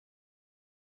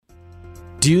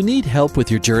Do you need help with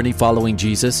your journey following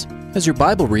Jesus? Has your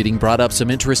Bible reading brought up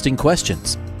some interesting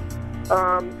questions?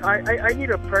 I need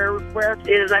a prayer request.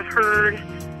 I've heard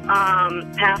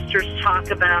pastors talk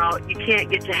about you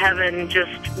can't get to heaven just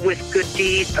with good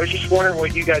deeds. I was just wondering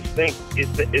what you guys think.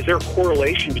 Is there a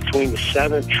correlation between the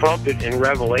seventh trumpet in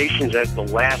Revelations as the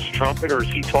last trumpet, or is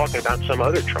he talking about some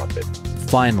other trumpet?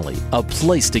 Finally, a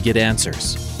place to get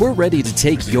answers. We're ready to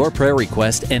take your prayer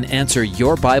request and answer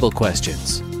your Bible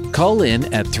questions. Call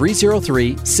in at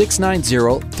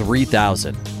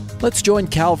 303-690-3000. Let's join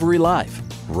Calvary Live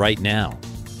right now.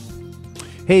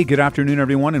 Hey, good afternoon,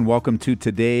 everyone, and welcome to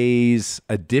today's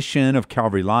edition of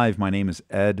Calvary Live. My name is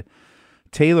Ed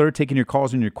Taylor, taking your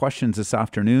calls and your questions this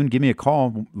afternoon. Give me a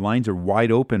call. Lines are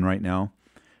wide open right now.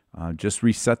 Just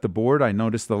reset the board. I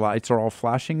noticed the lights are all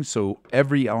flashing, so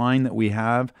every line that we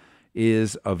have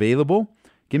is available.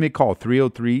 Give me a call,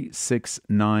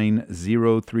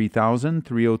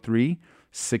 303-690-3000.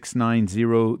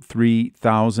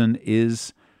 303-690-3000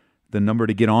 is the number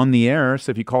to get on the air.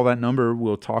 So if you call that number,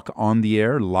 we'll talk on the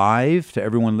air live to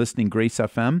everyone listening, Grace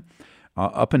FM,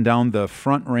 up and down the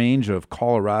Front Range of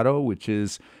Colorado, which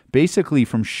is basically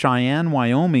from Cheyenne,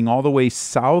 Wyoming, all the way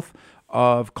south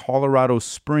of Colorado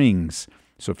Springs.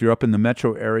 So if you're up in the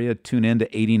metro area, tune in to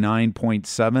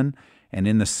 89.7. And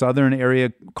in the southern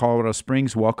area, Colorado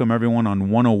Springs, welcome everyone on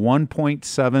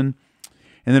 101.7. And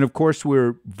then, of course,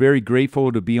 we're very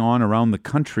grateful to be on around the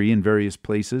country in various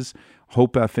places.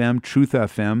 Hope FM, Truth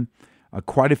FM,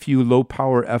 quite a few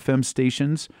low-power FM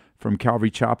stations from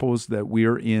Calvary Chapels that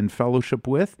we're in fellowship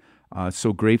with.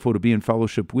 So grateful to be in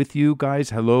fellowship with you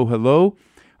guys. Hello, hello.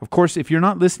 Of course, if you're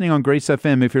not listening on Grace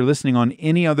FM, if you're listening on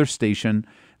any other station,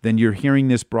 then you're hearing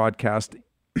this broadcast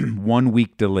 1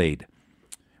 week delayed,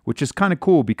 which is kind of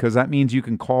cool because that means you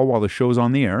can call while the show's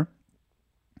on the air,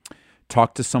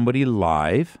 talk to somebody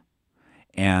live,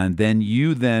 and then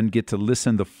you then get to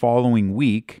listen the following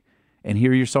week and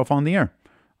hear yourself on the air,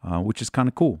 which is kind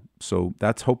of cool. So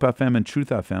that's Hope FM and Truth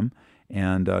FM.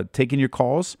 And taking your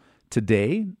calls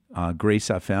today, Grace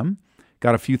FM.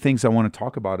 Got a few things I want to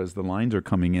talk about as the lines are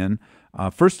coming in.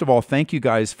 First of all, thank you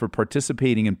guys for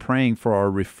participating and praying for our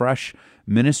Refresh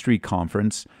Ministry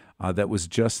Conference that was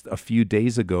just a few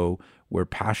days ago, where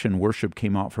Passion Worship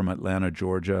came out from Atlanta,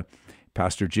 Georgia.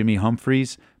 Pastor Jimmy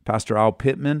Humphreys, Pastor Al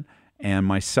Pittman, and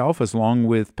myself, along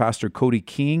with Pastor Cody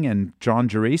King and John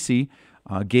Geraci,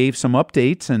 gave some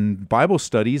updates and Bible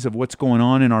studies of what's going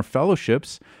on in our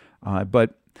fellowships.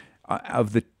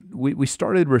 We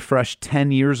started Refresh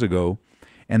 10 years ago,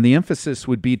 and the emphasis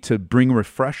would be to bring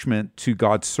refreshment to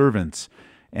God's servants.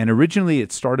 And originally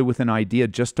it started with an idea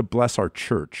just to bless our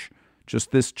church,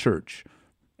 just this church.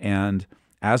 And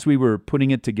as we were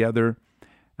putting it together,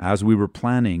 as we were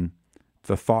planning,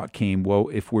 the thought came, well,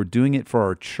 if we're doing it for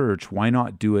our church, why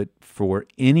not do it for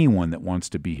anyone that wants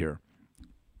to be here?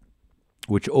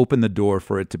 Which opened the door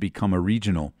for it to become a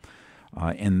regional.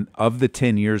 And of the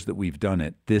 10 years that we've done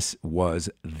it, this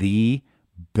was the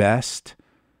best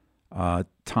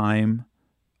time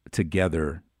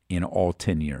together in all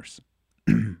 10 years.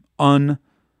 Unbelievable,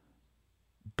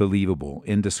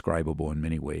 indescribable in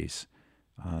many ways.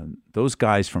 Those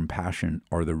guys from Passion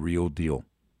are the real deal.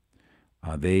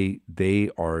 They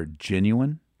are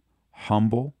genuine,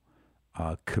 humble,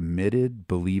 committed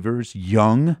believers,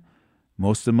 young.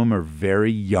 Most of them are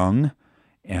very young.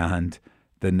 And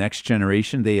the next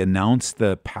generation, they announced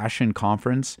the Passion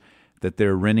Conference that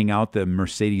they're renting out the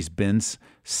Mercedes-Benz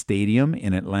Stadium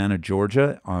in Atlanta,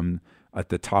 Georgia, at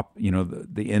the top,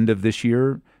 the end of this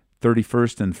year,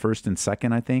 31st and 1st and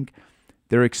 2nd, I think.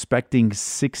 They're expecting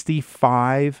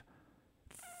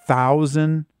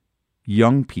 65,000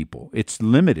 young people. It's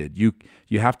limited. You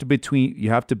have to be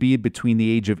between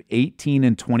the age of 18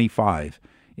 and 25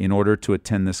 in order to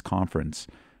attend this conference,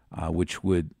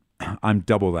 I'm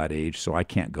double that age, so I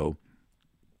can't go.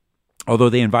 Although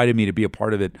they invited me to be a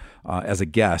part of it as a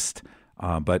guest,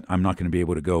 but I'm not going to be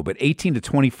able to go. But 18 to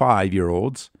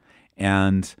 25-year-olds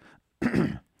and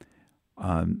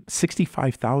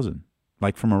 65,000,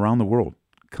 like from around the world,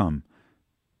 come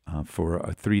for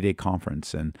a 3-day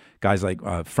conference. And guys like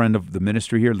a friend of the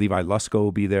ministry here, Levi Lusko,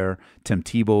 will be there. Tim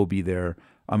Tebow will be there.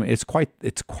 It's quite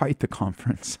the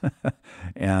conference.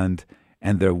 and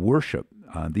their worship,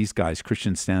 these guys,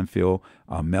 Christian Stanfield,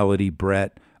 Melody,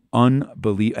 Brett,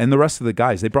 unbelievable. And the rest of the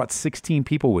guys, they brought 16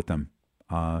 people with them.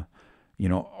 They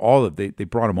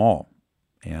brought them all.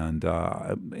 And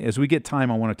as we get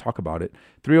time, I want to talk about it.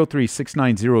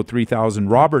 303-690-3000.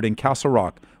 Robert in Castle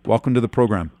Rock, welcome to the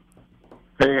program.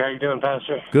 Hey, how you doing,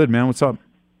 Pastor? Good, man. What's up?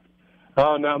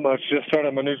 Oh, not much. Just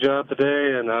started my new job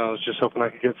today, and I was just hoping I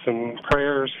could get some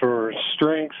prayers for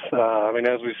strength, I mean,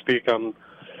 as we speak, I'm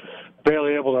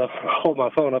barely able to hold my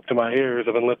phone up to my ears.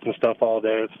 I've been lifting stuff all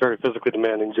day. It's a very physically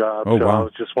demanding job. Oh, so wow. I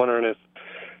was just wondering if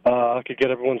I could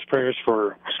get everyone's prayers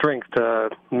for strength to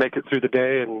make it through the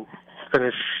day and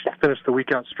finish the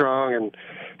week out strong and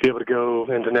be able to go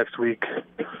into next week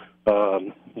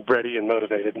ready and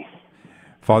motivated.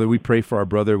 Father, we pray for our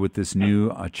brother with this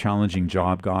new challenging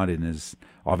job, God, and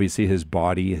obviously his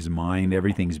body, his mind,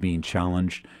 everything's being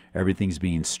challenged, everything's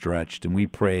being stretched. And we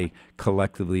pray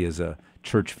collectively as a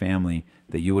church family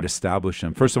that you would establish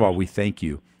him. First of all, we thank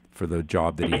you for the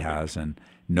job that he has, and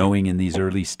knowing in these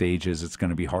early stages it's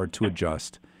going to be hard to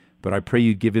adjust. But I pray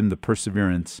you give him the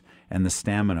perseverance and the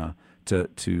stamina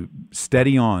to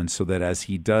steady on, so that as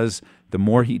he does, the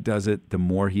more he does it, the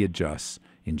more he adjusts.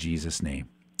 In Jesus' name,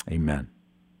 amen.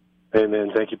 Amen.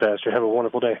 Thank you, Pastor. Have a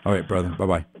wonderful day. All right, brother.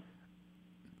 Bye-bye.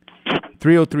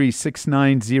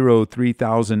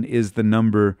 303-690-3000 is the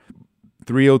number.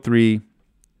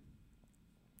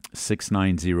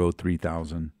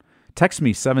 303-690-3000. Text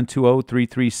me,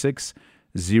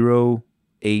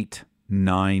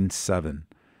 720-336-0897.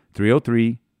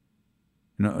 303,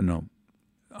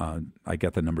 I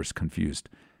got the numbers confused.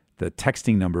 The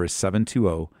texting number is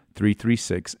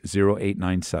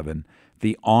 720-336-0897.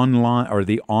 The online or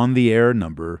the on-the-air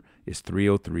number is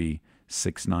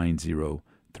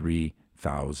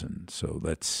 303-690-3000. So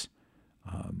let's,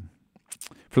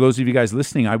 for those of you guys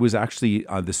listening, I was actually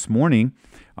this morning,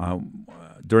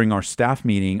 during our staff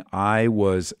meeting, I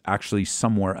was actually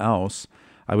somewhere else.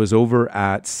 I was over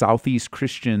at Southeast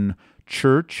Christian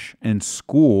Church and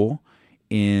School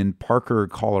in Parker,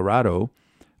 Colorado,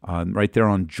 right there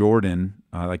on Jordan,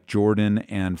 like Jordan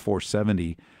and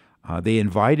 470. They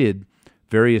invited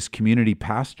various community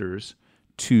pastors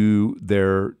to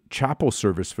their chapel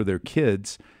service for their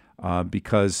kids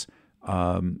because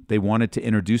they wanted to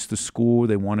introduce the school.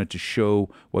 They wanted to show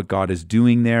what God is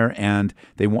doing there, and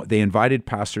they invited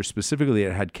pastors specifically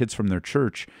that had kids from their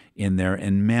church in there.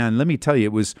 And man, let me tell you,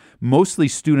 it was mostly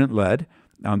student-led.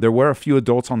 There were a few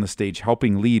adults on the stage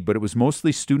helping lead, but it was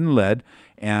mostly student-led,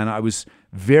 and I was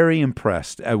very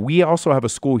impressed. We also have a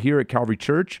school here at Calvary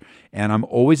Church, and I'm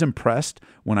always impressed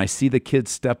when I see the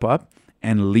kids step up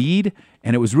and lead,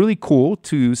 and it was really cool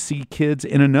to see kids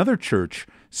in another church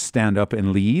stand up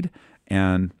and lead,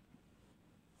 and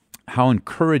how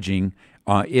encouraging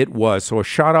it was. So a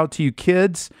shout out to you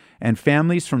kids and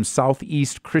families from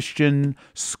Southeast Christian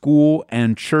School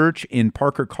and Church in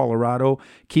Parker, Colorado.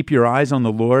 Keep your eyes on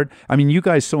the Lord. I mean, you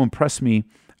guys so impressed me.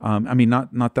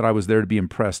 Not that I was there to be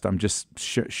impressed. I'm just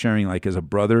sharing, like, as a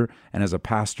brother and as a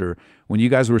pastor, when you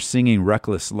guys were singing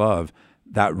Reckless Love,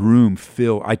 that room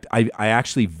filled. I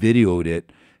actually videoed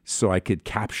it so I could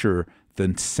capture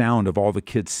the sound of all the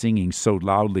kids singing so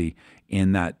loudly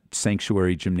in that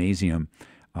sanctuary gymnasium.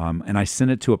 And I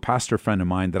sent it to a pastor friend of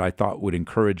mine that I thought would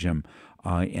encourage him.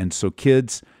 And so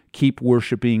kids, keep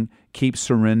worshiping, keep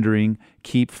surrendering,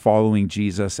 keep following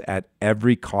Jesus at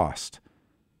every cost.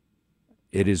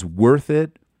 It is worth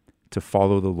it to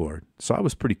follow the Lord. So that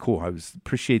was pretty cool. I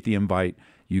appreciate the invite,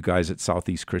 you guys at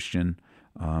Southeast Christian,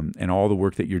 and all the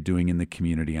work that you're doing in the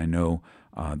community. I know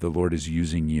the Lord is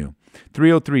using you.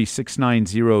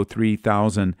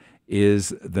 303-690-3000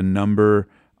 is the number.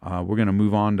 We're going to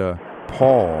move on to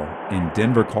Paul in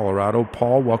Denver, Colorado.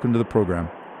 Paul, welcome to the program.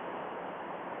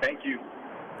 Thank you.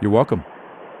 You're welcome.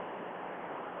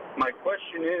 My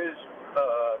question is,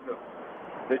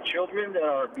 the children that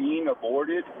are being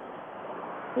aborted,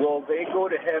 will they go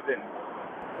to heaven?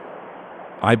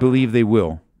 I believe they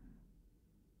will.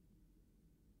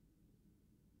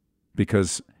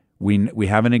 Because we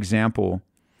have an example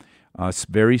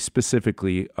very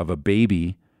specifically of a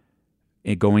baby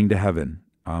going to heaven.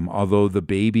 Although the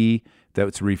baby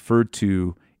that's referred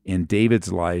to in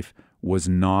David's life was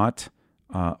not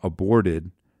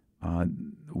aborted,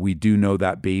 we do know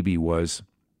that baby was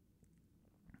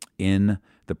in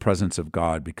the presence of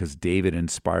God because David,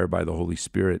 inspired by the Holy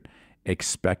Spirit,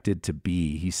 expected to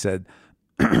be. He said,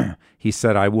 I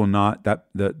will not, that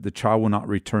the child will not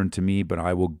return to me, but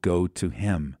I will go to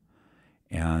him.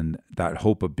 And that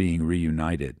hope of being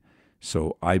reunited.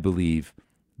 So I believe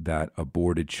that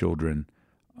aborted children,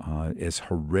 as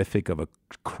horrific of a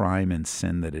crime and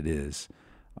sin that it is,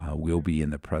 will be in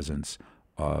the presence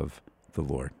of the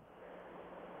Lord.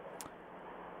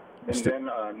 And then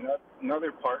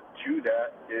another part to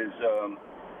that is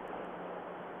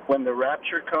when the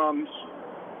rapture comes,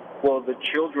 will the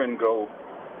children go?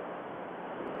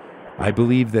 I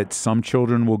believe that some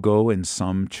children will go and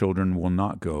some children will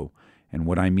not go. And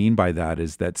what I mean by that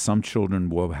is that some children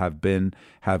will have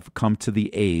come to the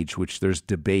age, which there's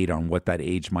debate on what that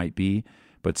age might be,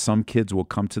 but some kids will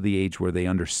come to the age where they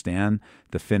understand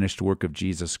the finished work of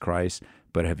Jesus Christ,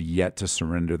 but have yet to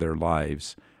surrender their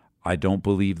lives. I don't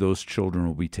believe those children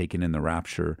will be taken in the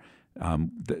rapture.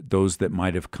 Those that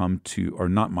might have come to, or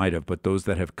not might have, but those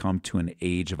that have come to an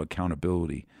age of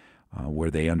accountability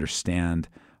where they understand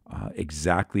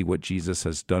exactly what Jesus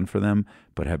has done for them,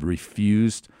 but have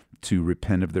refused to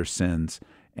repent of their sins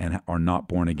and are not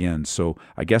born again. So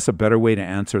I guess a better way to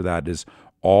answer that is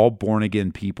all born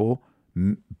again people,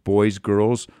 boys,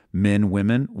 girls, men,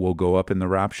 women, will go up in the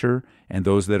rapture, and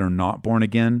those that are not born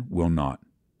again will not.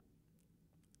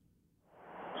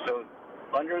 So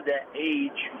under that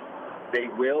age, they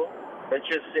will. Let's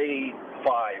just say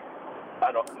 5.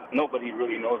 Nobody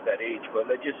really knows that age, but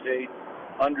let's just say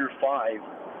under 5,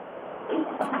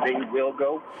 they will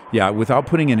go. Yeah, without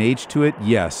putting an age to it,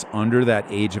 yes, under that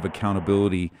age of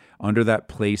accountability, under that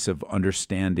place of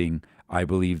understanding, I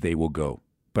believe they will go.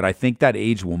 But I think that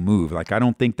age will move. Like, I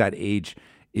don't think that age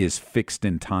is fixed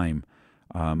in time.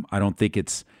 I don't think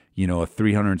it's, a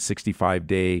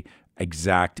 365-day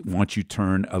exact, once you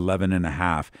turn 11 and a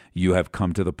half, you have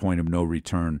come to the point of no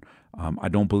return. I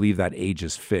don't believe that age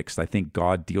is fixed. I think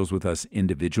God deals with us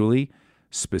individually,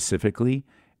 specifically,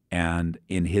 and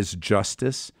in his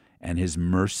justice and his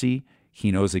mercy,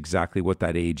 he knows exactly what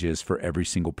that age is for every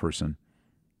single person.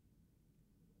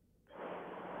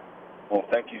 Well,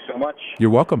 thank you so much. You're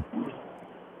welcome.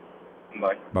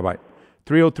 Bye. Bye-bye.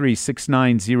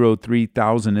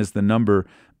 303-690-3000 is the number.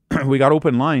 We got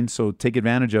open lines, so take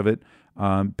advantage of it.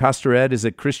 Pastor Ed, is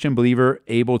a Christian believer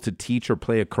able to teach or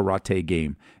play a karate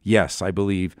game? Yes, I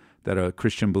believe that a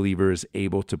Christian believer is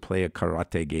able to play a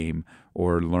karate game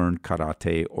or learn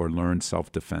karate or learn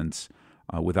self-defense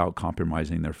without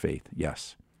compromising their faith.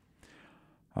 Yes.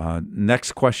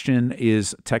 Next question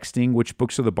is texting. Which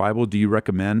books of the Bible do you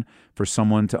recommend for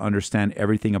someone to understand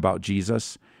everything about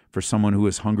Jesus, for someone who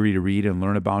is hungry to read and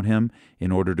learn about him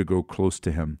in order to go close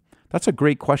to him? That's a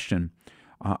great question.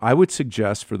 I would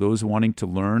suggest for those wanting to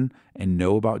learn and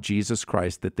know about Jesus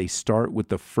Christ that they start with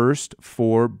the first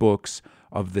 4 books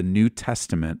of the New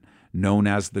Testament known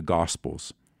as the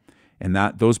Gospels. And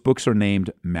that those books are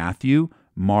named Matthew,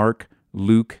 Mark,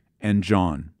 Luke, and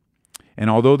John. And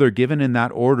although they're given in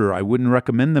that order, I wouldn't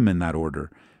recommend them in that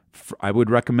order. I would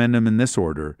recommend them in this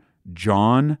order: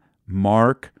 John,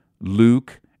 Mark,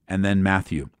 Luke, and then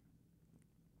Matthew.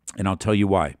 And I'll tell you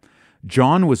why.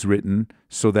 John was written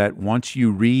so that once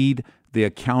you read the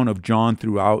account of John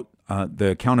throughout, the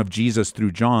account of Jesus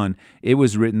through John, it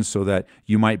was written so that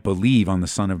you might believe on the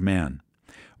Son of Man.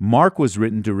 Mark was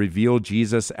written to reveal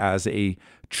Jesus as a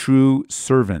true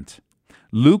servant.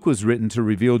 Luke was written to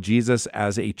reveal Jesus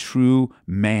as a true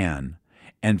man.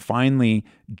 And finally,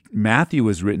 Matthew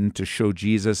was written to show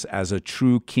Jesus as a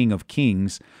true King of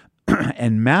Kings.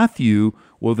 And Matthew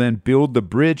will then build the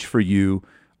bridge for you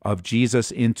of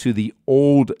Jesus into the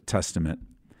Old Testament.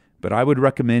 But I would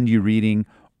recommend you reading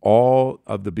all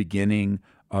of the beginning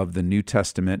of the New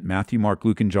Testament, Matthew, Mark,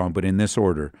 Luke, and John, but in this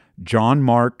order: John,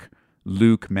 Mark,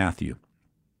 Luke, Matthew.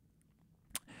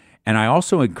 And I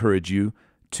also encourage you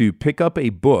to pick up a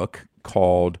book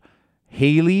called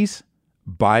Halley's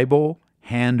Bible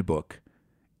Handbook,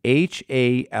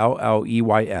 Halleys,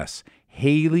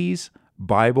 Halley's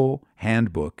Bible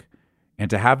Handbook, and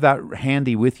to have that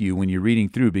handy with you when you're reading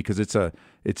through, because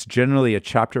it's generally a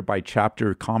chapter by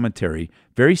chapter commentary,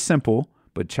 very simple,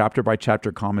 but chapter by chapter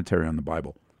commentary on the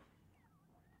Bible.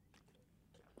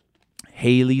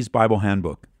 Halley's Bible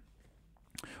Handbook.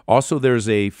 Also, there's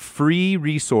a free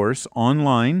resource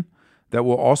online that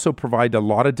will also provide a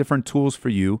lot of different tools for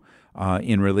you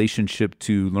in relationship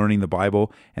to learning the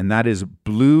Bible, and that is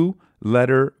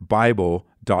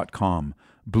blueletterbible.com.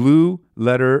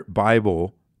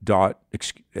 Blueletterbible.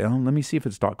 Let me see if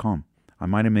it's .com. I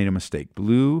might have made a mistake.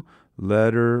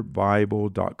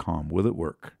 Blueletterbible.com. Will it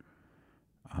work?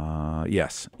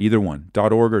 Yes, either one,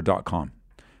 .org or .com.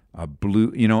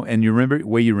 And you remember, the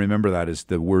way you remember that is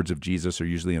the words of Jesus are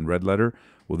usually in red letter.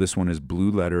 Well, this one is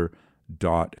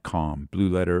blueletter.com,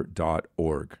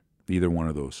 blueletter.org, either one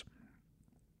of those.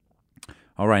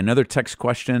 All right, another text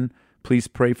question. Please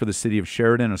pray for the city of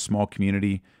Sheridan, a small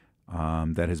community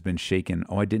that has been shaken.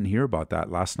 Oh, I didn't hear about that.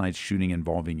 Last night's shooting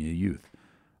involving a youth.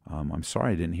 I'm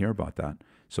sorry I didn't hear about that.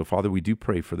 So, Father, we do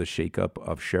pray for the shakeup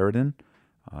of Sheridan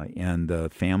and the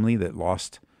family that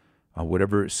lost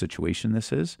whatever situation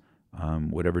this is,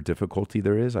 whatever difficulty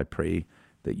there is. I pray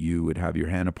that you would have your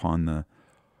hand upon the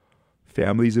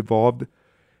families involved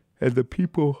and the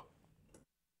people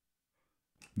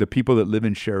that live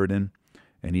in Sheridan.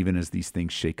 And even as these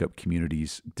things shake up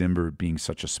communities, Denver being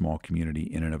such a small community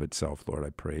in and of itself, Lord, I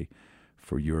pray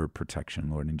for your protection,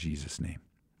 Lord, in Jesus' name.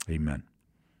 Amen.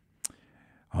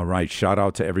 All right. Shout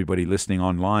out to everybody listening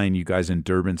online. You guys in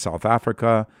Durban, South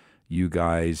Africa. You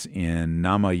guys in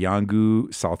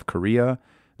Namayangu, South Korea.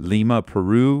 Lima,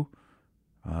 Peru.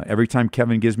 Every time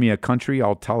Kevin gives me a country,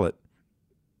 I'll tell it.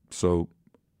 So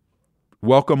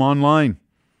welcome online.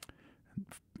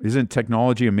 Isn't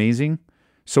technology amazing?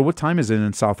 So what time is it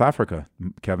in South Africa,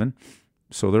 Kevin?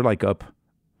 So they're like up.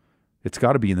 It's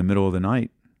got to be in the middle of the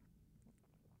night.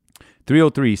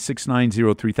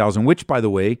 303-690-3000, which, by the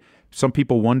way, some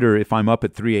people wonder if I'm up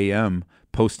at 3 a.m.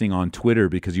 posting on Twitter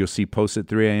because you'll see posts at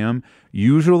 3 a.m.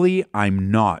 Usually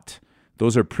I'm not.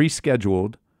 Those are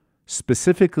pre-scheduled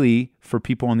specifically for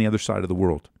people on the other side of the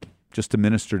world, just to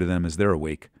minister to them as they're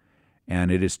awake.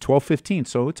 And it is 12:15,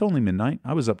 so it's only midnight.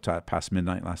 I was up past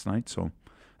midnight last night, so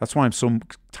that's why I'm so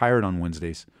tired on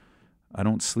Wednesdays. I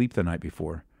don't sleep the night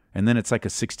before. And then it's like a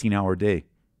 16-hour day.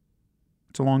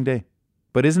 It's a long day.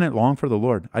 But isn't it long for the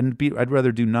Lord? I'd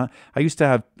rather do not. I used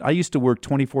to work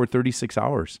 24, 36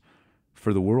 hours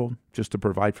for the world just to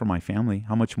provide for my family.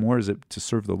 How much more is it to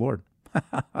serve the Lord?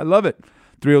 I love it.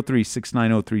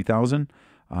 303-690-3000.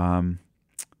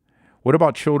 What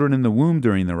about children in the womb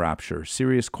during the rapture?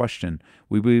 Serious question.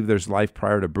 We believe there's life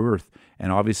prior to birth,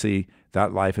 and obviously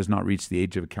that life has not reached the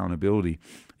age of accountability.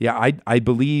 Yeah, I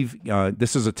believe,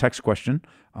 this is a text question.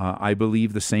 I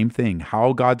believe the same thing.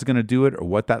 How God's going to do it or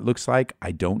what that looks like,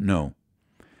 I don't know.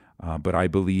 But I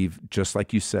believe, just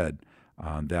like you said,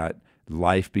 that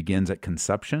life begins at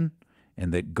conception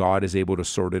and that God is able to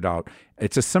sort it out.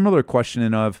 It's a similar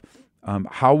question of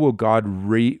how will God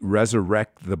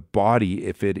resurrect the body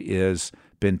if it is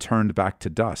been turned back to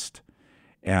dust?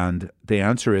 And the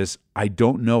answer is, I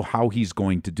don't know how he's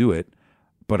going to do it,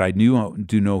 but I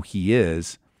do know he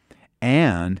is.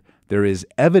 And there is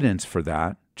evidence for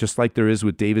that, just like there is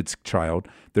with David's child.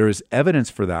 There is evidence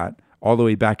for that all the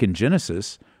way back in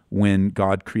Genesis when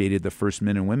God created the first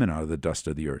men and women out of the dust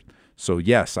of the earth. So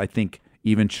yes, I think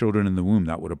even children in the womb,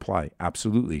 that would apply.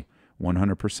 Absolutely,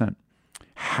 100%.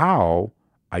 How?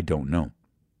 I don't know.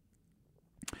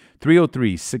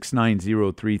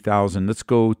 303-690-3000. Let's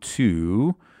go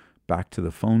back to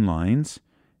the phone lines,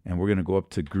 and we're going to go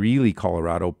up to Greeley,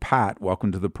 Colorado. Pat,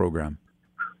 welcome to the program.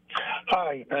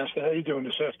 Hi, Pastor. How are you doing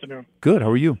this afternoon? Good.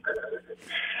 How are you?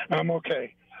 I'm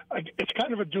okay. It's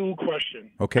kind of a dual question.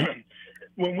 Okay.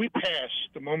 When we pass,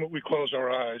 the moment we close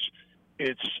our eyes,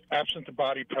 it's absent the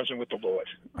body, present with the Lord.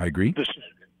 I agree. This is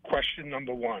question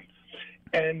number one.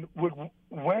 And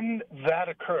when that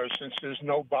occurs, since there's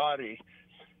no body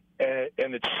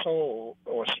and it's soul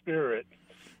or spirit,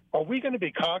 are we going to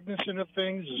be cognizant of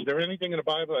things? Is there anything in the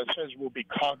Bible that says we'll be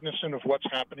cognizant of what's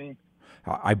happening?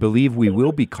 I believe we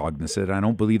will be cognizant. I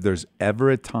don't believe there's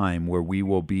ever a time where we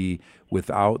will be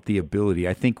without the ability.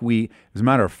 I think as a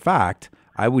matter of fact,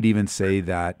 I would even say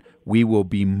that we will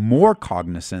be more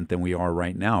cognizant than we are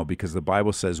right now, because the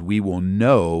Bible says we will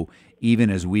know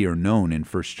even as we are known in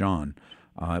 1 John.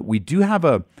 We do have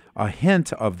a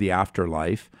hint of the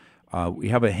afterlife. We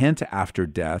have a hint after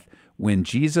death. When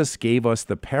Jesus gave us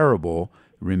the parable,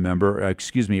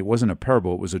 it wasn't a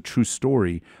parable, it was a true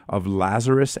story of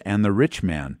Lazarus and the rich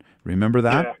man. Remember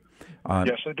that? Yeah.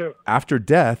 Yes, I do. After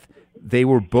death, they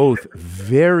were both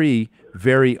very,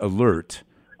 very alert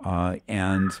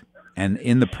and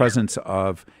in the presence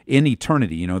in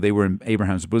eternity. They were in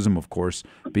Abraham's bosom, of course,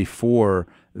 before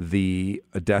the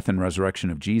death and resurrection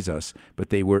of Jesus,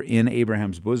 but they were in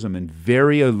Abraham's bosom and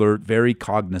very alert, very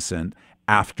cognizant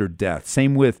after death.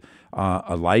 Same with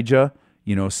Elijah,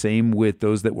 same with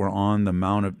those that were on the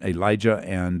Mount of Elijah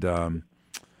and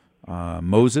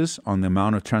Moses on the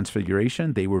Mount of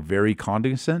Transfiguration. They were very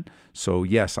cognizant. So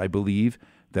yes, I believe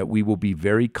that we will be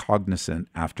very cognizant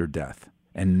after death,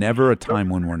 and never a time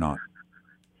when we're not.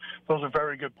 Those are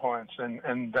very good points,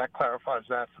 and that clarifies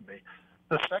that for me.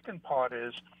 The second part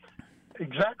is,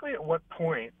 exactly at what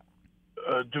point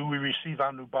do we receive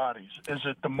our new bodies? Is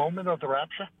it the moment of the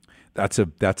rapture? That's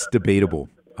debatable.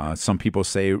 Some people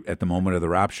say at the moment of the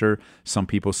rapture. Some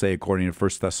people say, according to 1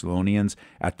 Thessalonians,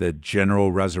 at the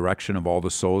general resurrection of all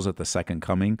the souls at the second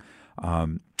coming.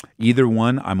 Either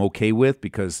one I'm okay with,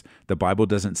 because the Bible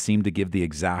doesn't seem to give the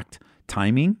exact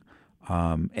timing.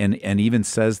 And even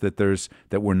says that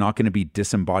we're not going to be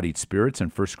disembodied spirits in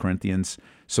 1 Corinthians.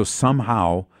 So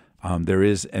somehow there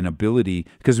is an ability,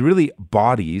 because really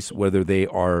bodies, whether they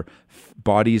are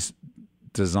bodies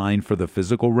designed for the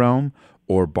physical realm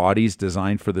or bodies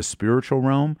designed for the spiritual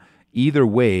realm, either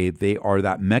way, they are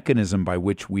that mechanism by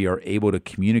which we are able to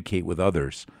communicate with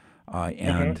others.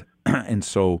 And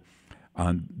so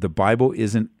the Bible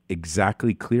isn't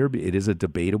exactly clear, but it is a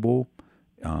debatable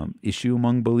issue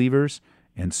among believers.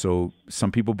 And so some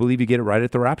people believe you get it right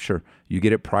at the rapture. You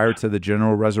get it prior to the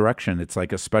general resurrection. It's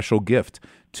like a special gift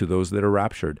to those that are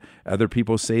raptured. Other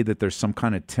people say that there's some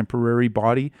kind of temporary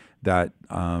body that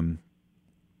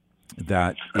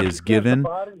is given. The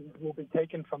body will be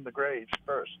taken from the graves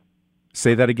first.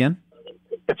 Say that again?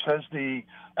 It says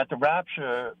at the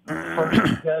rapture, first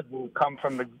the dead will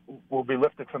be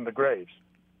lifted from the graves.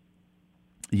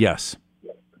 Yes.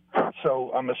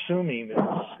 So I'm assuming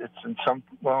it's in some.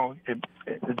 Well, it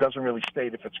doesn't really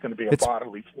state if it's going to be a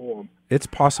bodily form. It's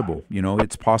possible.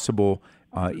 It's possible.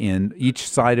 In each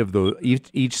side of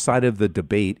the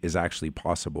debate is actually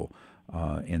possible,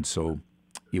 and so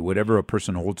whatever a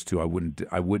person holds to, I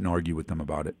wouldn't argue with them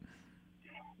about it.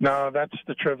 No, that's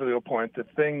the trivial point. The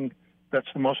thing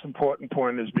that's the most important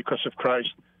point is because of Christ,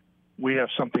 we have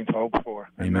something to hope for.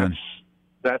 And Amen.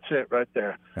 That's it right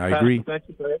there. I agree.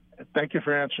 Thank you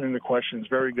for answering the questions.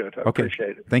 Very good. I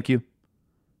appreciate it. Thank you.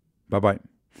 Bye-bye.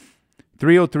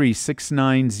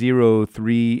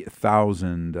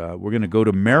 303-690-3000. We're going to go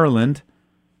to Maryland.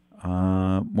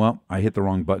 Well, I hit the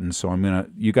wrong button, so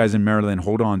you guys in Maryland,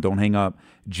 hold on. Don't hang up.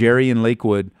 Jerry in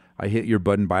Lakewood, I hit your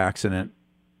button by accident.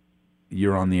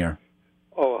 You're on the air.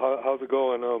 Oh, how's it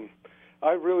going?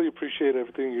 I really appreciate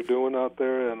everything you're doing out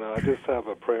there, and I just have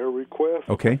a prayer request.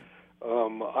 Okay.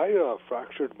 I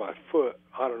fractured my foot,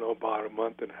 I don't know, about a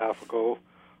month and a half ago,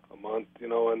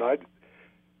 and I've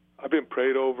been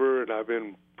prayed over, and I've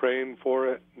been praying for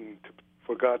it and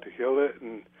for God to heal it.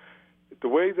 And the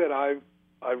way that I've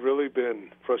really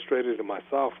been frustrated in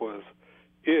myself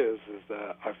is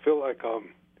that I feel like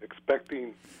I'm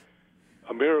expecting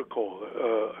a miracle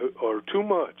or too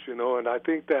much, and I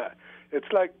think that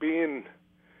it's like being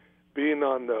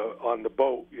on the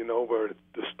boat, where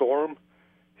the storm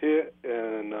hit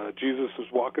and Jesus was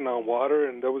walking on water,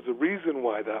 and there was a reason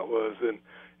why that was, and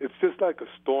it's just like a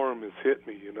storm has hit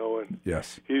me, and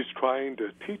yes, he's trying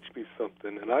to teach me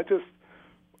something, and I just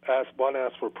want to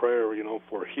ask for prayer,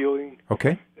 for healing,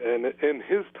 okay, and in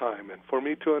his time, and for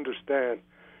me to understand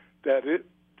that it's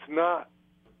not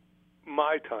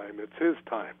my time, it's his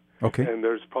time, okay, and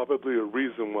there's probably a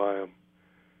reason why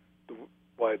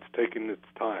it's taking its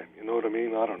time, you know what I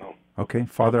mean? I don't know. Okay,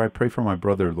 Father, I pray for my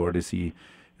brother, Lord, as he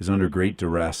is under great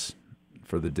duress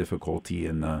for the difficulty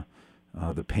and the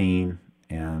pain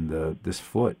and this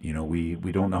foot.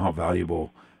 We don't know how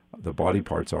valuable the body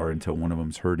parts are until one of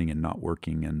them's hurting and not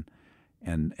working,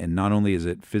 and not only is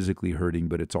it physically hurting,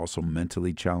 but it's also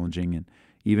mentally challenging and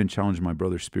even challenge my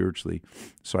brother spiritually.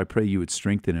 So I pray you would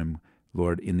strengthen him,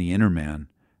 Lord, in the inner man,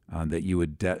 that you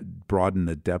would broaden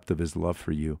the depth of his love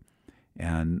for you.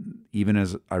 And even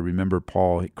as I remember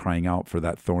Paul crying out for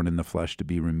that thorn in the flesh to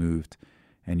be removed,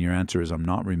 and your answer is, I'm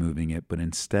not removing it, but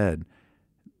instead,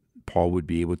 Paul would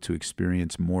be able to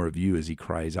experience more of you as he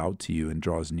cries out to you and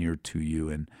draws near to you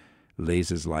and lays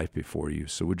his life before you.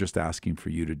 So we're just asking for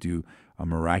you to do a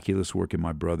miraculous work in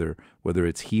my brother, whether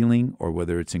it's healing or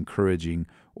whether it's encouraging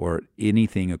or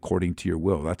anything according to your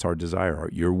will. That's our desire,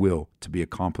 your will to be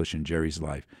accomplished in Jerry's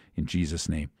life. In Jesus'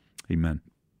 name, amen.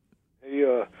 Hey,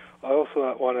 I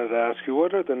also wanted to ask you,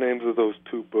 what are the names of those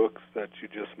two books that you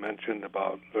just mentioned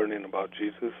about learning about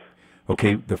Jesus?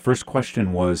 Okay, the first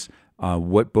question was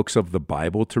what books of the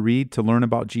Bible to read to learn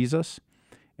about Jesus.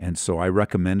 And so I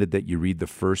recommended that you read the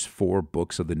first 4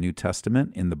 books of the New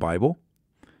Testament in the Bible.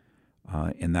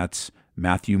 And that's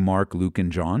Matthew, Mark, Luke,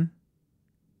 and John.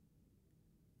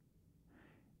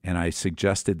 And I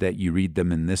suggested that you read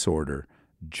them in this order: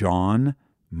 John,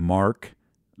 Mark,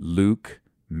 Luke,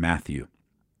 Matthew.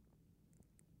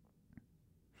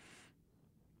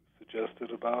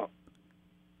 Suggested about?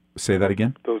 Say that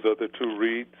again? Those other 2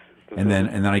 reads. And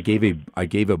then I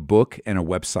gave a book and a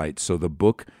website. So the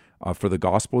book for the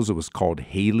Gospels, it was called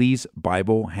Haley's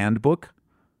Bible Handbook,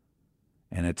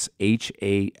 and it's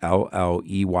Halleys.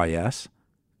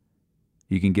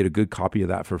 You can get a good copy of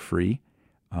that for free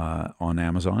on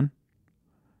Amazon.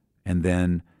 And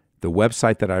then the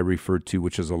website that I referred to,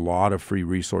 which is a lot of free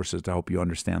resources to help you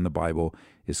understand the Bible,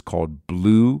 is called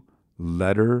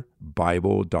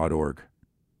BlueLetterBible.org.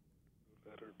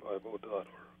 BlueLetterBible.org.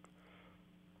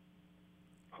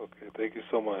 Okay, thank you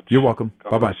so much. You're welcome. God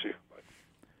Bye-bye. bless you.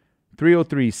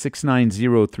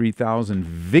 303-690-3000.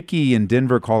 Vicky in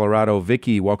Denver, Colorado.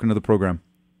 Vicky, welcome to the program.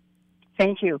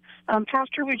 Thank you.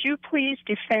 Pastor, would you please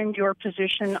defend your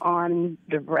position on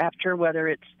the rapture, whether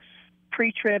it's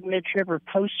pre-trib, mid-trib, or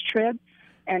post-trib?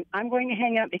 And I'm going to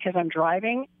hang up because I'm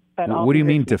driving. But what do you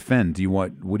mean defend?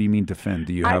 What do you mean defend?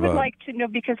 Do you have I would like to know,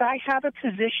 because I have a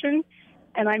position,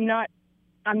 and I'm not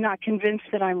convinced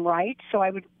that I'm right. So I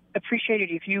would appreciate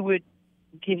it if you would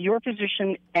give your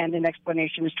position and an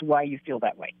explanation as to why you feel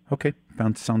that way. Okay,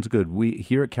 sounds good. We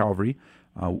here at Calvary,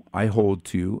 I hold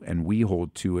to, and we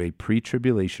hold to, a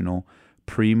pre-tribulational,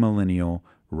 premillennial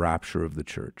rapture of the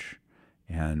church.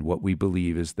 And what we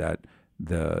believe is that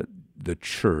the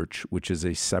church, which is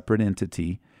a separate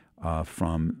entity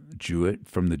from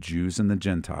the Jews and the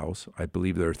Gentiles, I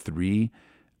believe there are three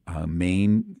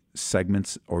main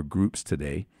segments or groups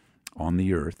today on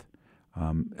the earth.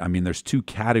 There's two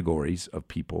categories of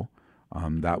people.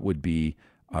 That would be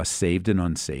saved and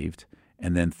unsaved,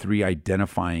 and then three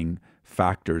identifying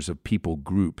factors of people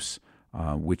groups,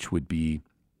 which would be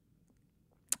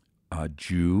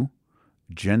Jew,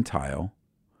 Gentile,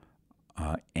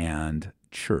 and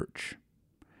church.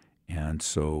 And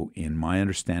so in my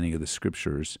understanding of the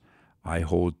scriptures, I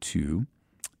hold to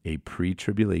a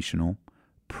pre-tribulational,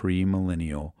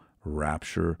 premillennial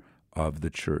rapture of the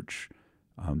church.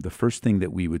 The first thing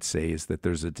that we would say is that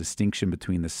there's a distinction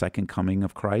between the second coming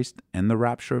of Christ and the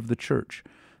rapture of the church.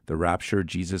 The rapture,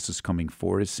 Jesus is coming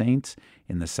for his saints.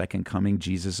 In the second coming,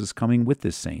 Jesus is coming with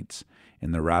his saints.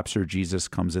 In the rapture, Jesus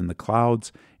comes in the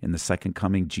clouds. In the second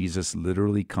coming, Jesus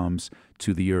literally comes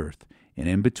to the earth. And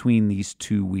in between these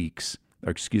 2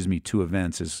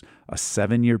 events is a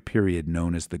 7-year period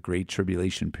known as the Great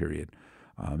Tribulation period.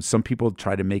 Some people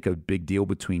try to make a big deal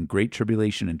between Great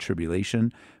Tribulation and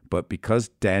Tribulation, but because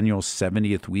Daniel's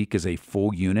 70th week is a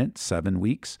full unit, 7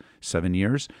 weeks, 7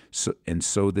 years,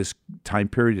 so this time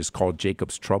period is called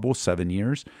Jacob's trouble, 7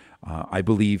 years. I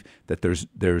believe that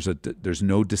there's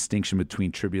no distinction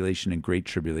between tribulation and Great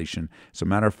Tribulation. As a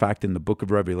matter of fact, in the book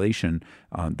of Revelation,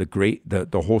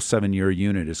 the whole 7-year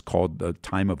unit is called the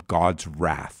time of God's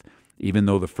wrath, even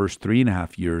though the first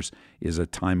 3.5 years is a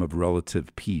time of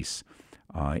relative peace.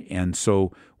 And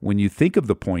so when you think of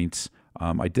the points,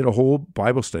 I did a whole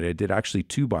Bible study. I did actually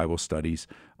 2 Bible studies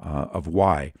of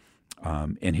why.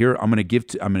 And here I'm going to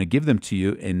give them to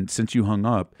you. And since you hung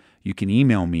up, you can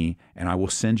email me, and I will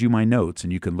send you my notes,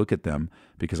 and you can look at them,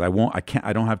 because I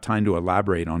don't have time to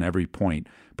elaborate on every point.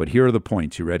 But here are the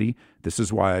points. You ready? This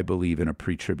is why I believe in a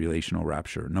pre-tribulational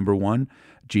rapture. Number 1,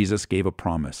 Jesus gave a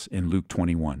promise in Luke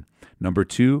 21. Number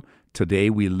 2,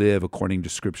 today we live according to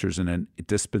scriptures in a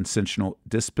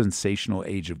dispensational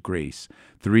age of grace.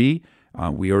 3,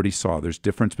 we already saw there's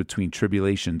difference between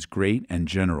tribulations, great and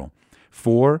general.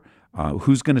 4,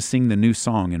 who's going to sing the new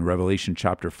song in Revelation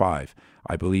chapter 5?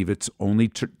 I believe it's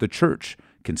only the church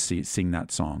can sing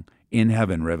that song in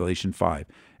heaven, Revelation 5.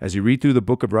 As you read through the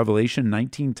book of Revelation,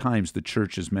 19 times the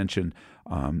church is mentioned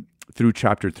through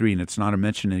chapter 3, and it's not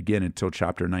mentioned again until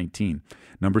chapter 19.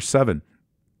 Number 7,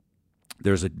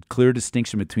 there's a clear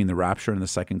distinction between the rapture and the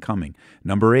second coming.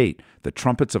 Number 8, the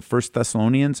trumpets of 1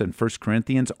 Thessalonians and 1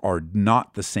 Corinthians are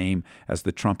not the same as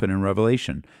the trumpet in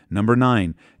Revelation. Number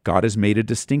 9, God has made a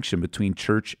distinction between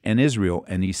church and Israel,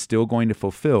 and he's still going to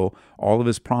fulfill all of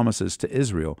his promises to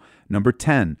Israel. Number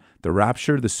 10, the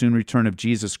rapture, the soon return of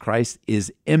Jesus Christ,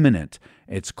 is imminent.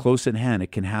 It's close at hand.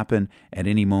 It can happen at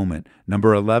any moment.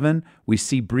 Number 11, we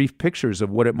see brief pictures of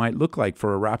what it might look like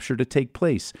for a rapture to take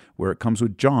place, where it comes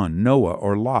with John, Noah,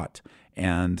 or Lot.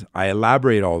 And I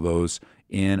elaborate all those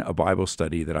in a Bible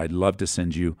study that I'd love to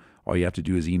send you. All you have to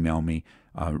do is email me.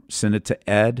 Send it to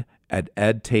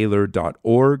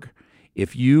ed@edtaylor.org.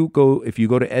 If you go to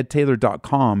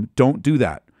edtaylor.com, don't do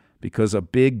that, because a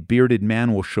big bearded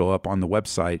man will show up on the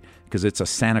website because it's a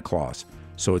Santa Claus.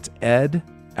 So it's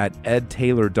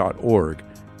ed@edtaylor.org,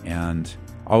 and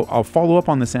I'll follow up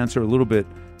on this answer a little bit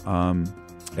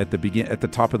at the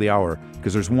top of the hour,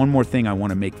 because there's one more thing I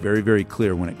want to make very, very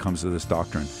clear when it comes to this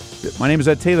doctrine. My name is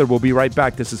Ed Taylor. We'll be right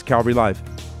back. This is Calvary Live.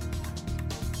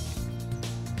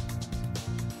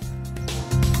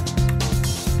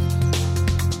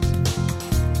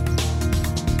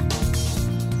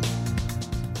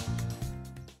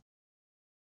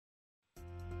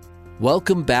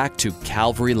 Welcome back to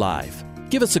Calvary Live.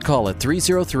 Give us a call at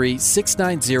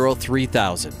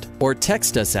 303-690-3000 or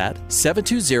text us at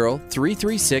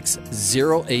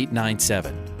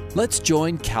 720-336-0897. Let's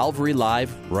join Calvary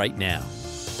Live right now.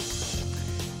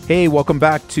 Hey, welcome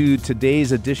back to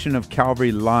today's edition of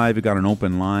Calvary Live. We got an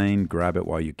open line. Grab it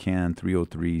while you can,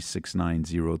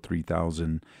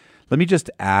 303-690-3000. Let me just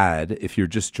add, if you're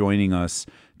just joining us,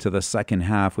 to the second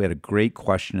half, we had a great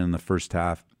question in the first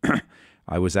half.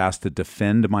 I was asked to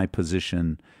defend my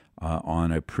position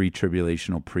on a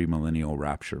pre-tribulational, premillennial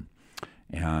rapture,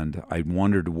 and I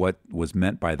wondered what was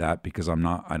meant by that, because I'm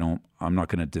not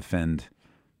going to defend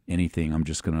anything. I'm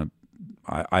just going to.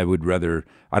 I would rather.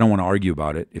 I don't want to argue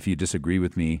about it. If you disagree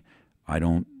with me, I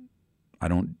don't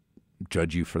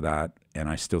judge you for that, and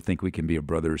I still think we can be a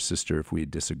brother or sister if we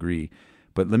disagree.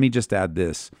 But let me just add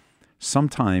this.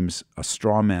 sometimes a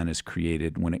straw man is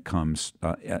created when it comes,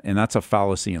 and that's a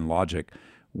fallacy in logic,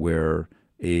 where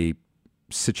a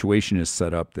situation is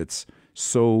set up that's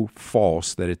so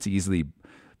false that it's easily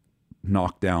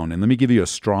knocked down. And let me give you a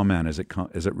straw man as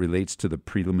it relates to the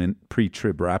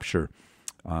pre-trib rapture.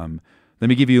 Let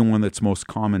me give you one that's most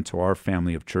common to our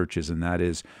family of churches, and that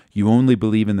is you only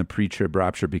believe in the pre-trib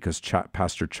rapture because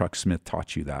Pastor Chuck Smith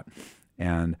taught you that.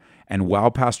 And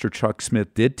while Pastor Chuck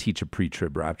Smith did teach a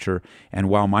pre-trib rapture, and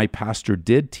while my pastor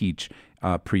did teach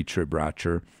pre-trib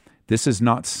rapture, this is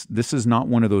not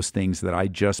one of those things that I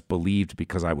just believed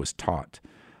because I was taught.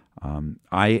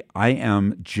 I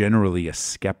am generally a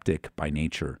skeptic by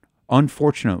nature.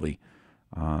 Unfortunately,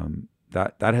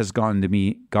 that has gotten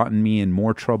me in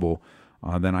more trouble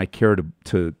than I care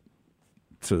to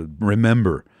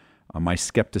remember. My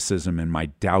skepticism and my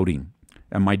doubting.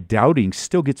 And my doubting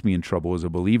still gets me in trouble as a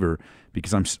believer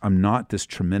because I'm not this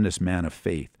tremendous man of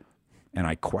faith, and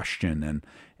I question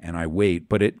and I wait.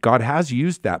 But God has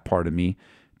used that part of me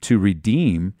to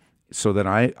redeem, so that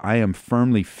I am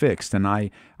firmly fixed, and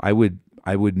I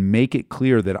would make it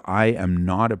clear that I am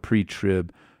not a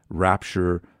pre-trib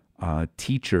rapture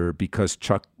teacher because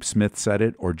Chuck Smith said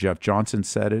it, or Jeff Johnson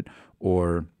said it,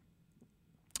 or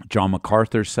John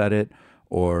MacArthur said it,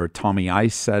 or Tommy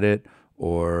Ice said it,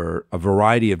 or a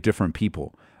variety of different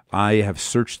people. I have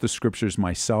searched the scriptures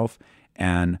myself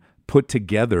and put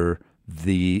together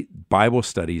the Bible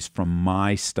studies from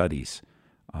my studies,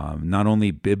 not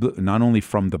only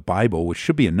from the Bible, which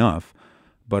should be enough,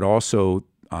 but also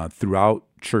throughout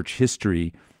church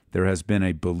history, there has been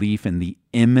a belief in the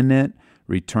imminent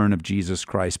return of Jesus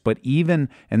Christ. But even,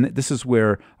 and this is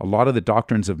where a lot of the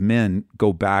doctrines of men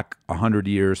go back 100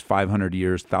 years, 500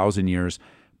 years, 1,000 years,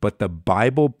 but the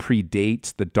Bible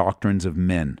predates the doctrines of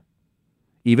men.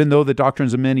 Even though the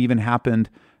doctrines of men even happened,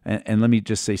 and let me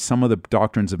just say, some of the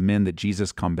doctrines of men that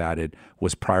Jesus combated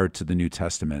was prior to the New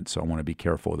Testament, so I want to be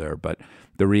careful there. But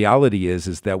the reality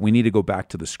is that we need to go back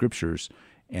to the scriptures,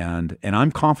 and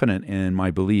I'm confident in my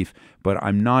belief, but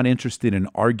I'm not interested in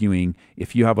arguing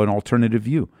if you have an alternative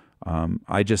view.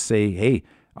 I just say, hey,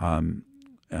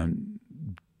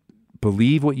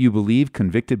 believe what you believe,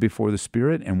 convicted before the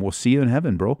Spirit, and we'll see you in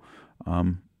heaven, bro.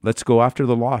 Let's go after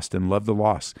the lost and love the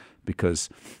lost, because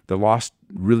the lost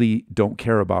really don't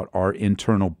care about our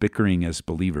internal bickering as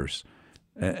believers.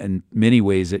 In many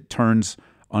ways, it turns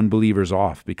unbelievers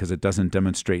off because it doesn't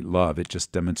demonstrate love. It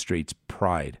just demonstrates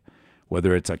pride.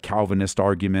 Whether it's a Calvinist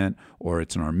argument or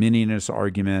it's an Arminianist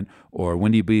argument or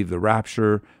when do you believe the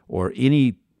rapture or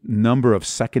any number of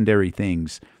secondary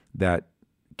things that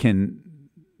can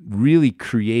really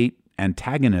create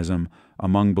antagonism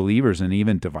among believers and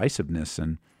even divisiveness.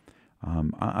 And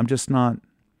I'm just not,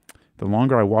 the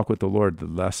longer I walk with the Lord, the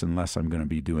less and less I'm going to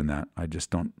be doing that. I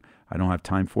don't have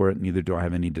time for it. Neither do I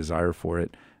have any desire for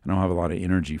it. I don't have a lot of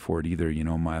energy for it either. You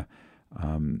know,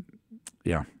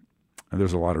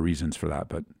 there's a lot of reasons for that.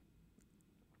 But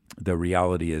the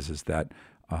reality is that,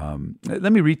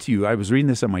 let me read to you. I was reading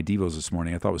this at my Devos this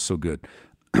morning. I thought it was so good.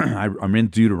 I'm in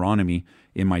Deuteronomy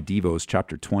in my Devos,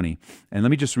 chapter 20. And let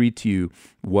me just read to you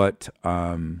what,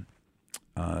 let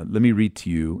me read to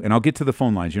you, and I'll get to the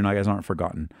phone lines. You guys aren't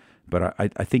forgotten. But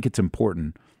I think it's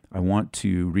important. I want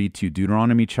to read to you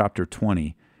Deuteronomy chapter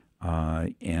 20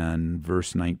 and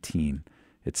verse 19.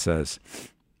 It says,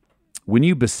 when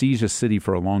you besiege a city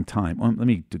for a long time, let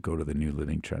me go to the New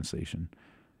Living Translation.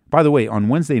 By the way, on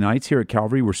Wednesday nights here at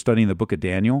Calvary, we're studying the book of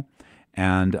Daniel,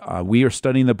 and we are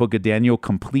studying the book of Daniel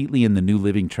completely in the New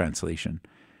Living Translation.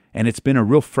 And it's been a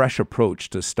real fresh approach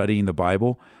to studying the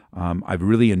Bible. I've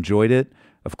really enjoyed it.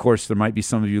 Of course, there might be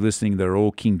some of you listening that are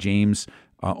old King James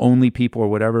only people or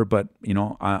whatever, but you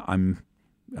know, I'm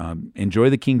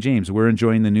enjoy the King James. We're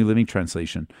enjoying the New Living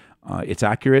Translation. It's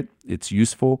accurate, it's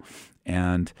useful,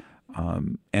 and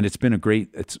it's been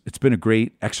a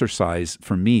great exercise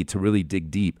for me to really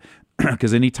dig deep,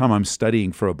 because anytime I'm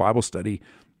studying for a Bible study,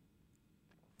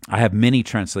 I have many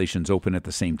translations open at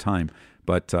the same time.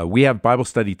 But we have Bible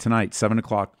study tonight,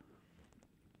 7:00.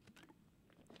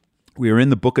 We are in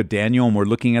the book of Daniel, and we're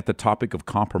looking at the topic of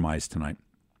compromise tonight.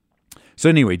 So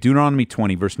anyway, Deuteronomy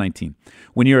 20, verse 19.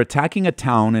 When you're attacking a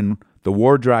town and the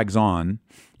war drags on,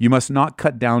 you must not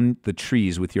cut down the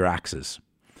trees with your axes.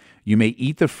 You may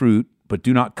eat the fruit, but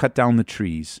do not cut down the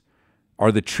trees.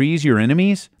 Are the trees your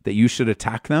enemies that you should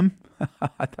attack them?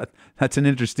 That's an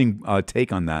interesting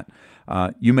take on that.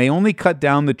 You may only cut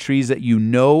down the trees that you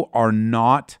know are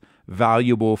not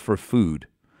valuable for food.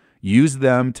 Use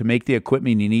them to make the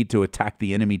equipment you need to attack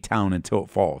the enemy town until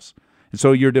it falls. And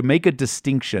so you're to make a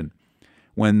distinction.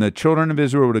 When the children of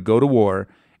Israel were to go to war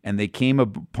and they came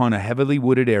upon a heavily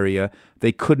wooded area,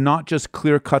 they could not just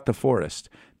clear cut the forest.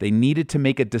 They needed to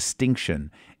make a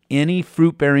distinction. Any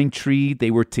fruit-bearing tree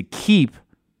they were to keep,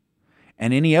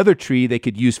 and any other tree they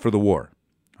could use for the war.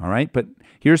 All right? But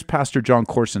here's Pastor John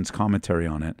Corson's commentary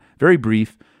on it. Very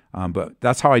brief, but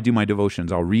that's how I do my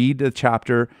devotions. I'll read the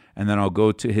chapter, and then I'll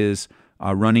go to his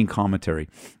running commentary.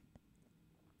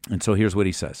 And so here's what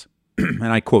he says. And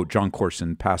I quote John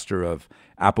Corson, pastor of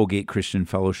Applegate Christian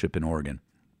Fellowship in Oregon.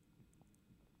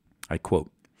 I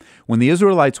quote, "When the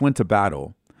Israelites went to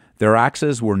battle, their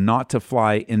axes were not to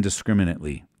fly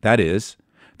indiscriminately. That is,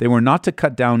 they were not to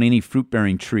cut down any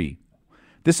fruit-bearing tree.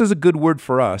 This is a good word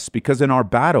for us because in our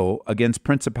battle against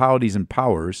principalities and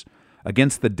powers,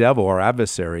 against the devil, our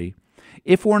adversary,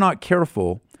 if we're not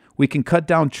careful, we can cut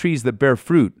down trees that bear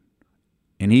fruit."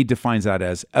 And he defines that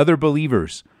as other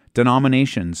believers,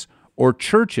 denominations, or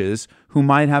churches who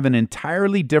might have an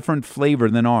entirely different flavor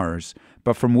than ours,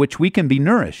 but from which we can be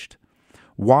nourished.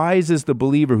 Wise is the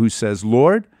believer who says,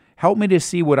 "Lord, help me to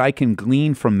see what I can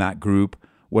glean from that group,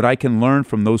 what I can learn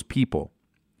from those people."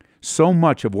 So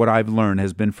much of what I've learned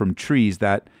has been from trees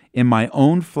that, in my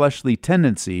own fleshly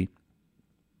tendency,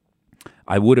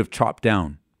 I would have chopped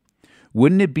down.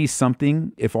 Wouldn't it be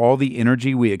something if all the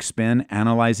energy we expend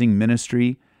analyzing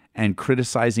ministry and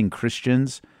criticizing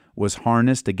Christians was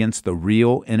harnessed against the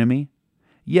real enemy?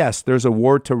 Yes, there's a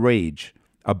war to wage,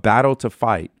 a battle to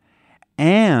fight,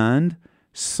 and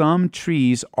some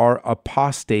trees are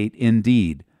apostate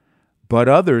indeed, but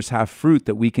others have fruit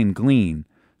that we can glean,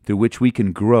 through which we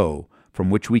can grow, from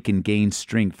which we can gain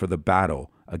strength for the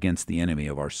battle against the enemy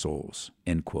of our souls.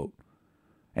 End quote.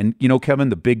 And you know, Kevin,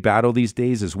 the big battle these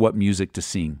days is what music to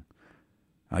sing.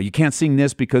 You can't sing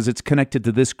this because it's connected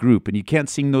to this group, and you can't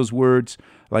sing those words.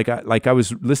 Like I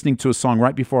was listening to a song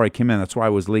right before I came in. That's why I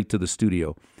was late to the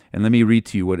studio. And let me read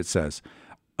to you what it says.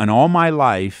 "And all my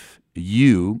life,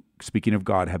 you," speaking of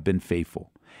God, "have been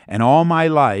faithful. And all my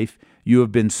life, you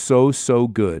have been so, so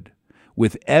good.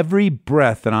 With every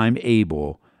breath that I'm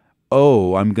able,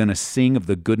 oh, I'm going to sing of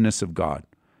the goodness of God."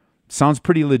 Sounds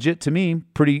pretty legit to me,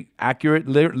 pretty accurate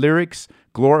lyrics,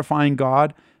 glorifying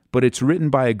God, but it's written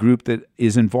by a group that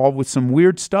is involved with some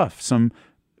weird stuff, some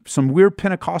weird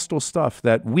Pentecostal stuff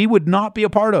that we would not be a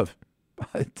part of.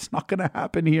 It's not going to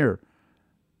happen here.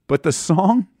 But the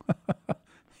song,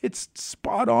 it's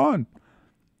spot on.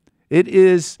 It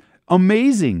is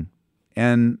amazing.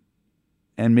 And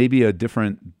maybe a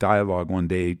different dialogue one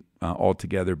day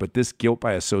altogether, but this guilt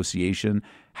by association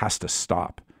has to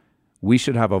stop. We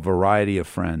should have a variety of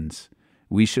friends.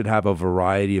 We should have a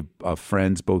variety of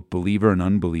friends, both believer and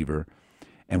unbeliever,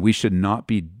 and we should not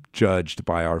be judged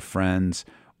by our friends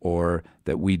or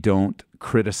that we don't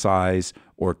criticize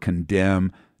or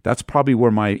condemn. That's probably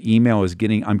where my email is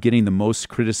getting. I'm getting the most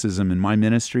criticism in my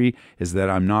ministry is that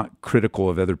I'm not critical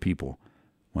of other people.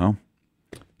 Well,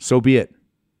 so be it.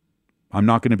 I'm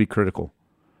not going to be critical.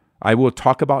 I will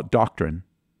talk about doctrine,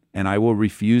 and I will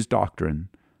refuse doctrine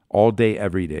all day,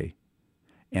 every day.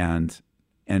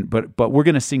 But we're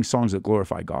going to sing songs that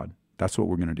glorify God. That's what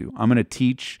we're going to do. I'm going to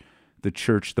teach the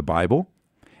church the Bible,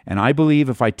 and I believe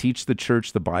if I teach the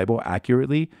church the Bible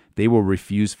accurately, they will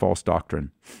refuse false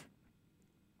doctrine.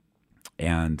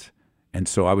 And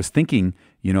so I was thinking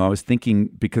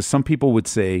because some people would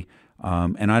say,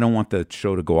 and I don't want the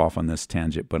show to go off on this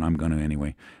tangent, but I'm going to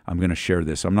anyway. I'm going to share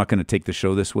this. I'm not going to take the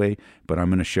show this way, but I'm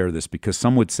going to share this because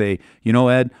some would say,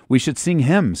 Ed, we should sing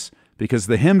hymns because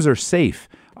the hymns are safe.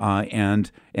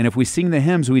 And if we sing the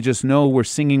hymns, we just know we're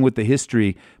singing with the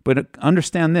history. But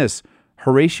understand this,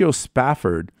 Horatio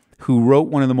Spafford, who wrote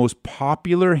one of the most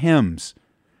popular hymns,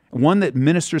 one that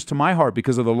ministers to my heart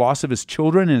because of the loss of his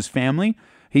children and his family,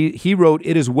 he wrote,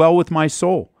 "It is well with my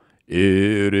soul."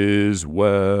 It is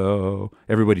well.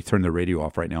 Everybody turn their radio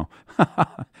off right now.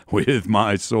 With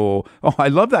my soul. Oh, I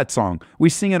love that song. We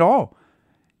sing it all.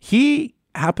 He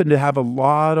happened to have a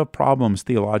lot of problems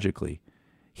theologically.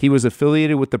 He was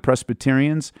affiliated with the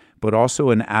Presbyterians, but also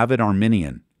an avid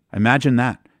Arminian. Imagine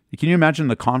that. Can you imagine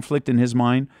the conflict in his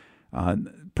mind?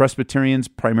 Presbyterians,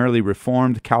 primarily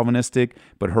Reformed, Calvinistic,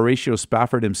 but Horatio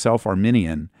Spafford himself,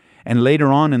 Arminian. And later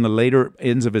on, in the later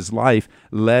ends of his life,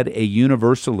 led a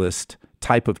Universalist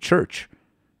type of church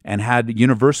and had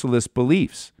Universalist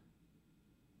beliefs.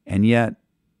 And yet,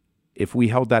 if we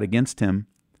held that against him,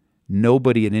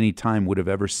 nobody at any time would have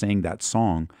ever sang that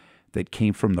song that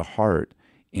came from the heart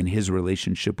in his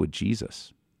relationship with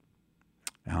Jesus.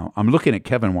 Now, I'm looking at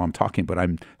Kevin while I'm talking, but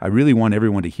I really want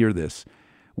everyone to hear this.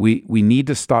 We need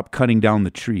to stop cutting down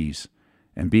the trees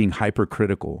and being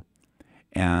hypercritical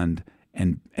and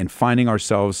finding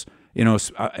ourselves,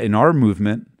 in our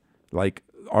movement,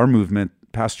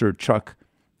 Pastor Chuck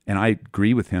and I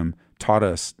agree with him, taught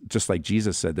us, just like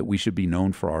Jesus said, that we should be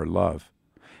known for our love.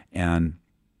 And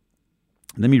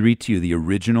let me read to you the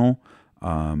original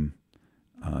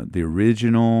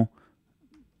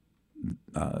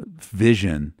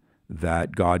vision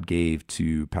that God gave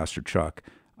to Pastor Chuck,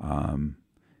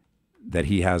 that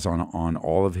he has on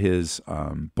all of his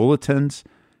bulletins.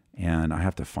 And I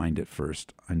have to find it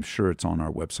first. I'm sure it's on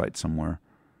our website somewhere.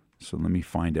 So let me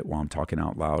find it while I'm talking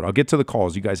out loud. I'll get to the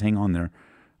calls. You guys hang on there.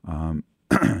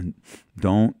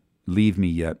 Don't leave me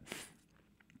yet.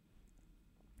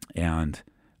 And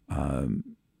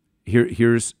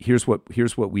here's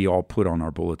what we all put on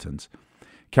our bulletins.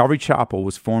 Calvary Chapel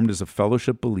was formed as a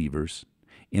fellowship of believers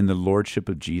in the Lordship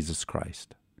of Jesus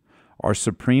Christ. Our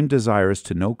supreme desire is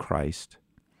to know Christ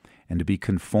and to be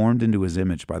conformed into his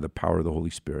image by the power of the Holy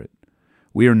Spirit.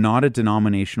 We are not a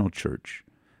denominational church,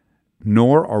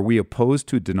 nor are we opposed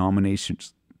to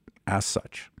denominations as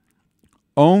such.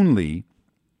 Only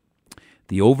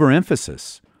the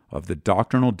overemphasis of the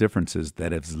doctrinal differences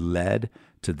that has led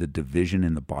to the division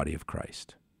in the body of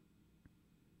Christ.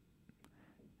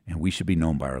 And we should be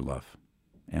known by our love.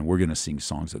 And we're going to sing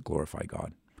songs that glorify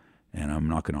God. And I'm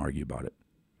not going to argue about it.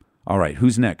 All right,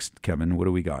 who's next, Kevin? What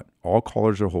do we got? All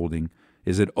callers are holding.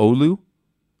 Is it Olu?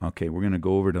 Okay, we're going to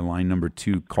go over to line number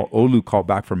 2. Olu called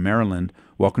back from Maryland.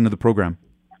 Welcome to the program.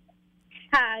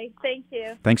 Hi, thank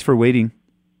you. Thanks for waiting.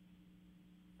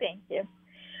 Thank you.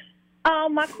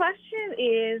 My question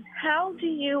is, how do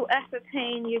you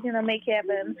ascertain you're going to make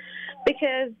heaven?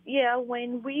 Because,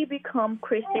 when we become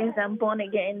Christians and born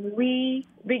again, we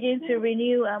begin to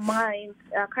renew our minds,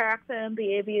 our character and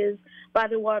behaviors by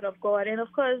the word of God. And,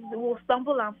 of course, we'll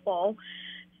stumble and fall.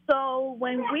 So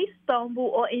when we stumble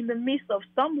or in the midst of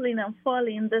stumbling and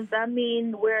falling, does that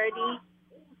mean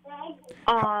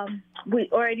we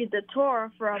already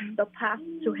detour from the path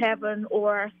to heaven?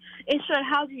 Or in short,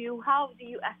 how do you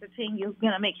ascertain you're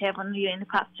going to make heaven, you're in the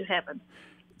path to heaven?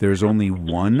 There's only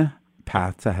one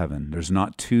path to heaven. There's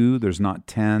not 2, there's not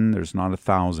 10, there's not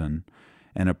 1,000.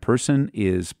 And a person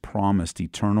is promised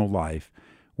eternal life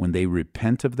when they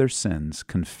repent of their sins,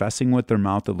 confessing with their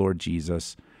mouth the Lord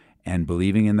Jesus, and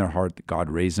believing in their heart that God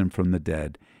raised him from the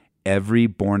dead. Every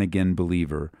born-again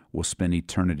believer will spend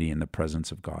eternity in the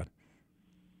presence of God.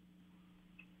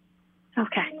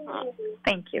 Okay.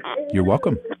 Thank you. You're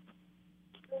welcome.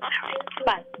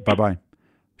 Bye. Bye-bye.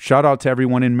 Shout out to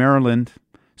everyone in Maryland,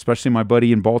 especially my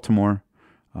buddy in Baltimore,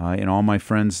 and all my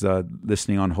friends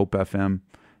listening on Hope FM.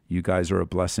 You guys are a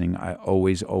blessing. I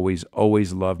always, always,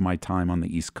 always love my time on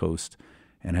the East Coast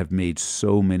and have made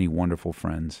so many wonderful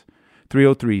friends.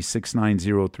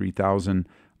 303-690-3000.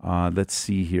 Let's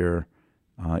see here.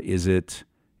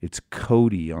 It's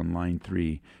Cody on line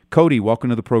 3. Cody, welcome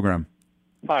to the program.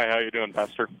 Hi, how you doing,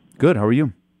 Pastor? Good, how are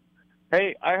you?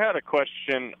 Hey, I had a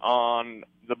question on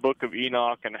the Book of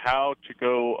Enoch and how to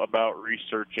go about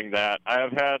researching that. I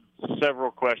have had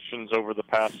several questions over the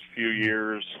past few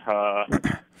years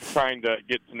trying to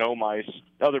get to know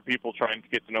other people trying to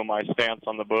get to know my stance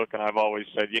on the book, and I've always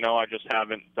said, I just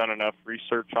haven't done enough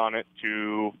research on it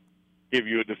to give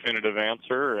you a definitive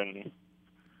answer, and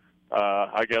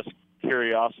I guess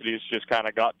curiosity has just kind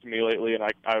of got to me lately, and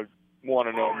I want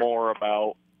to know more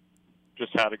about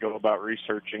just how to go about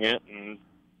researching it and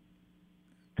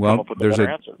come up with a better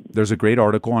answer. There's a great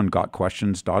article on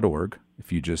gotquestions.org.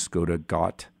 If you just go to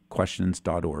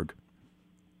gotquestions.org,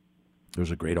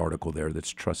 there's a great article there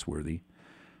that's trustworthy.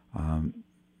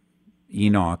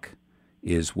 Enoch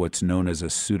is what's known as a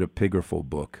pseudepigraphal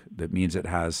book. That means it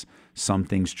has some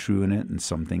things true in it and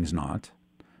some things not.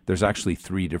 There's actually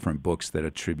 3 different books that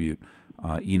attribute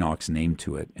Enoch's name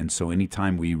to it. And so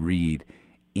anytime we read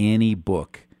any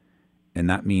book, and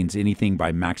that means anything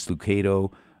by Max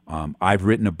Lucado, I've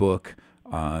written a book,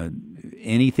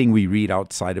 anything we read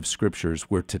outside of Scriptures,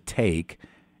 we're to take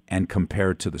and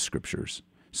compare to the Scriptures.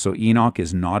 So Enoch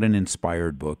is not an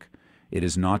inspired book. It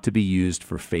is not to be used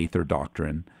for faith or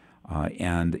doctrine.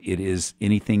 And it is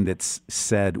anything that's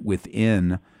said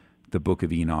within the book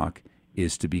of Enoch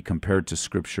is to be compared to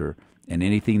Scripture, and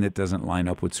anything that doesn't line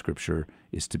up with Scripture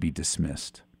is to be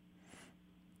dismissed.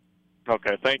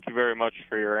 Okay, thank you very much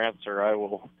for your answer. I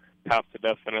will have to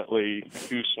definitely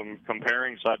do some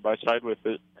comparing side by side with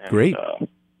it and Great.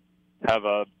 Have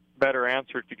a better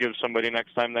answer to give somebody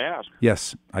next time they ask.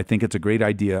 Yes, I think it's a great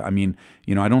idea. I mean,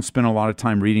 I don't spend a lot of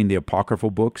time reading the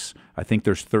apocryphal books. I think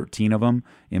there's 13 of them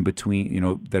in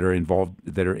between, that are involved,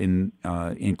 that are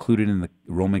included in the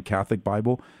Roman Catholic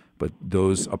Bible. But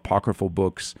those apocryphal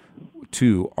books,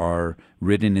 too, are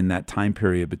written in that time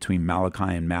period between Malachi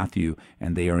and Matthew,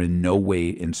 and they are in no way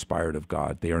inspired of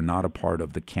God. They are not a part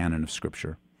of the canon of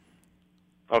Scripture.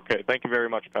 Okay. Thank you very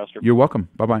much, Pastor. You're welcome.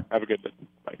 Bye-bye. Have a good day.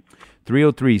 Bye.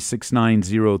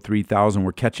 303-690-3000.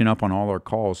 We're catching up on all our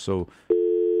calls. So,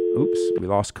 oops, we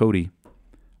lost Cody.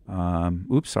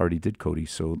 Already did Cody.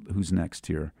 So who's next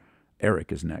here?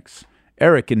 Eric is next.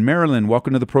 Eric in Maryland,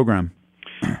 welcome to the program.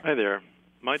 Hi there.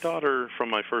 My daughter from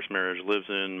my first marriage lives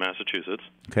in Massachusetts.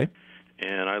 Okay.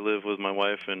 And I live with my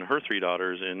wife and her 3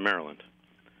 daughters in Maryland.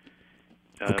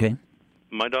 Okay.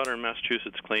 My daughter in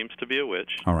Massachusetts claims to be a witch.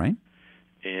 All right.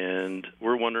 And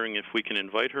we're wondering if we can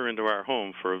invite her into our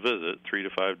home for a visit, 3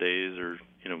 to 5 days or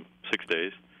 6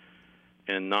 days,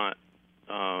 and not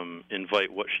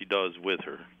invite what she does with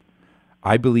her.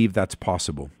 I believe that's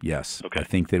possible, yes. Okay. I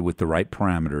think that with the right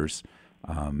parameters,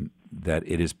 that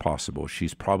it is possible.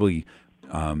 She's probably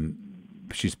involved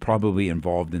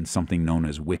in something known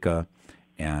as Wicca,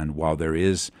 and while there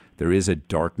is a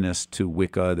darkness to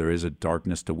Wicca, there is a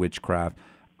darkness to witchcraft.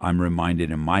 I'm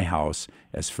reminded in my house,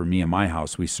 as for me and my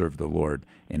house, we serve the Lord.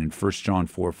 And in 1 John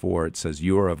 4:4, it says,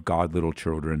 "You are of God, little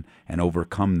children, and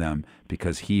overcome them,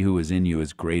 because he who is in you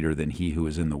is greater than he who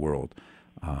is in the world."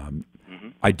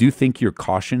 I do think your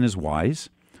caution is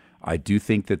wise. I do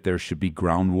think that there should be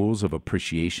ground rules of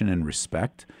appreciation and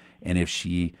respect. And if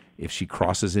she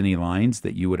crosses any lines,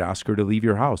 that you would ask her to leave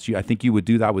your house. I think you would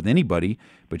do that with anybody,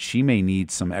 but she may need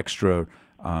some extra.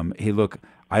 Hey, look,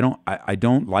 I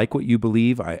don't like what you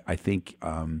believe. I think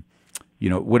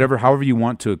however you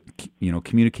want to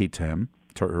communicate to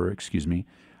her.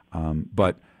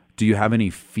 But do you have any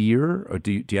fear, or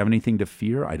do you have anything to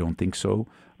fear? I don't think so.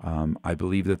 I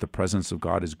believe that the presence of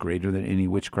God is greater than any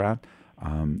witchcraft.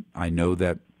 I know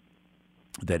that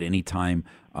any time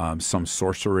some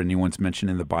sorcerer or anyone's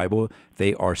mentioned in the Bible,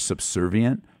 they are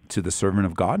subservient to the servant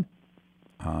of God.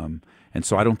 And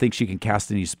so I don't think she can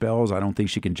cast any spells. I don't think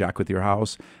she can jack with your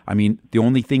house. I mean, the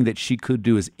only thing that she could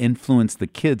do is influence the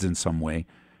kids in some way.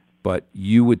 But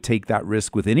you would take that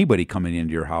risk with anybody coming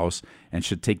into your house, and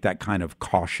should take that kind of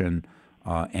caution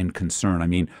and concern. I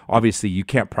mean, obviously, you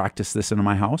can't practice this in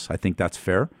my house. I think that's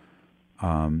fair.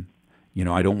 I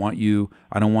don't want you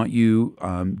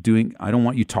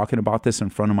talking about this in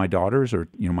front of my daughters or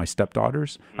my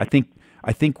stepdaughters. Mm-hmm.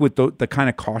 I think with the kind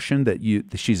of caution that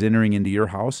she's entering into your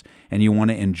house, and you want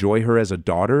to enjoy her as a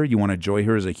daughter, you want to enjoy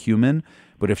her as a human.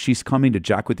 But if she's coming to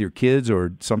jack with your kids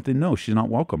or something, no, she's not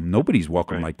welcome. Nobody's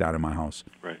welcome like that in my house.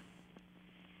 Right.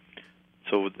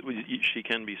 So she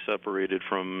can be separated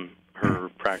from her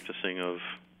practicing of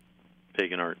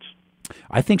pagan arts.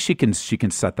 I think she can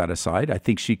set that aside. I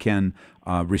think she can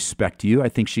respect you. I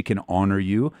think she can honor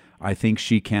you. I think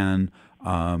she can.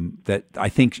 I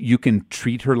think you can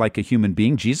treat her like a human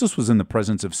being. Jesus was in the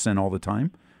presence of sin all the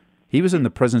time. He was in the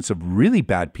presence of really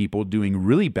bad people doing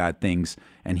really bad things,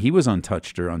 and he was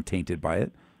untouched or untainted by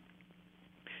it.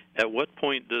 At what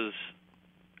point does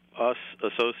us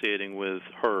associating with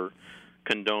her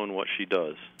condone what she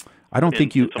does? I don't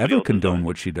think you ever condone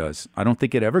what she does. I don't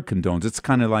think it ever condones. It's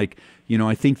kind of like,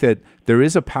 I think that there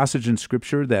is a passage in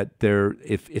Scripture that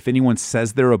if anyone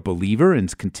says they're a believer and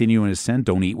is continuing to sin,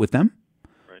 don't eat with them.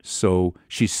 Right. So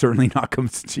she's certainly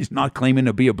she's not claiming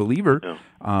to be a believer. No.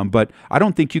 But I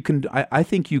don't think you can. I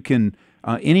think you can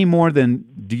any more than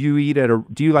do you eat at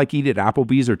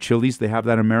Applebee's or Chili's? They have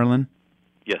that in Maryland.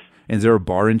 Yes. And is there a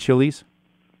bar in Chili's?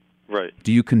 Right.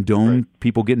 Do you condone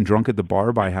people getting drunk at the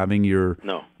bar by having your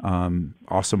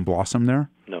awesome blossom there?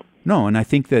 No. No, and I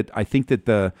think that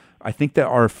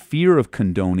our fear of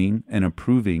condoning and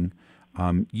approving,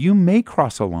 you may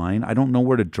cross a line. I don't know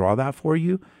where to draw that for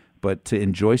you, but to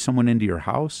enjoy someone into your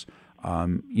house,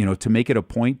 to make it a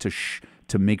point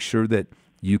to make sure that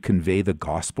you convey the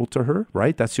gospel to her.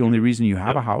 Right. That's the only reason you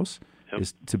have a house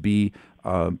is to be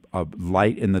a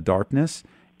light in the darkness.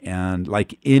 And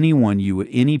like any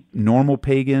normal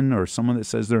pagan or someone that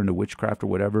says they're into witchcraft or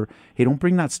whatever, hey, don't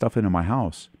bring that stuff into my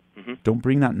house. Mm-hmm. Don't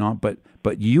bring that.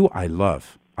 But you, I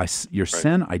love. Your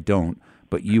sin, I don't.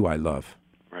 But you, I love.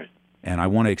 Right. And I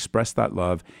want to express that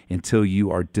love until you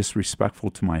are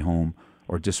disrespectful to my home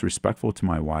or disrespectful to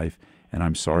my wife. And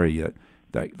I'm sorry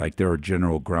that there are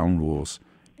general ground rules.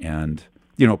 And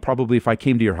probably if I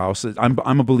came to your house, I'm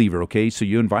a believer, okay? So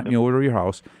you invite me over to your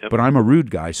house, but I'm a rude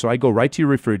guy. So I go right to your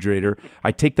refrigerator.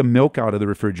 I take the milk out of the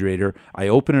refrigerator. I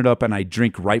open it up, and I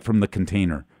drink right from the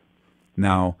container.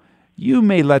 Now, you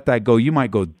may let that go. You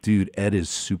might go, dude, Ed is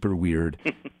super weird,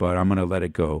 but I'm going to let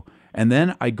it go. And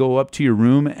then I go up to your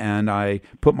room, and I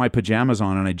put my pajamas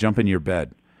on, and I jump in your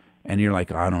bed. And you're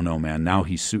like, I don't know, man. Now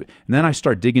he's and then I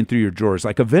start digging through your drawers.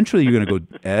 Like, eventually you're going to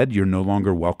go, Ed, you're no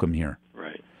longer welcome here.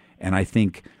 And I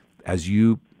think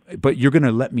but you're going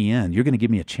to let me in. You're going to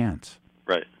give me a chance.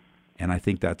 Right. And I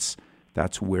think that's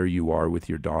where you are with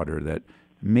your daughter, that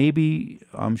maybe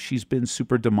she's been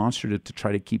super demonstrative to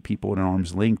try to keep people at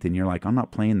arm's length, and you're like, I'm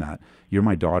not playing that. You're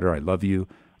my daughter. I love you.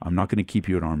 I'm not going to keep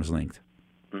you at arm's length.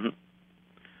 Mm-hmm.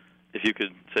 If you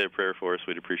could say a prayer for us,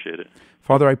 we'd appreciate it.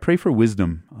 Father, I pray for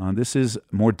wisdom. This is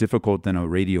more difficult than a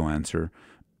radio answer,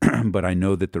 but I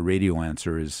know that the radio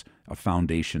answer is a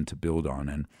foundation to build on.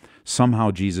 And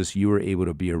somehow, Jesus, you were able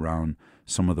to be around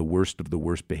some of the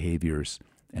worst behaviors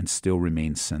and still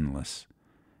remain sinless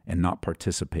and not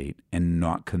participate and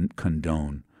not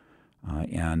condone.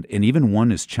 And even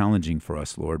one is challenging for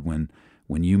us, Lord,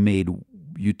 when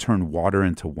you turned water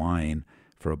into wine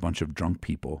for a bunch of drunk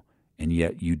people, and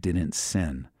yet you didn't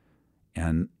sin.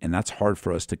 And that's hard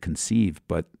for us to conceive,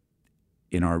 but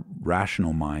in our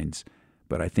rational minds.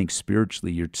 But I think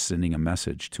spiritually you're sending a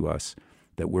message to us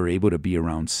that we're able to be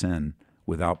around sin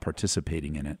without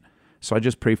participating in it. So I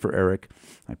just pray for Eric.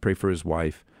 I pray for his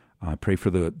wife. I pray for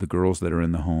the girls that are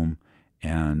in the home,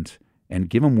 and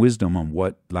give him wisdom on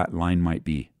what that line might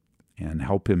be, and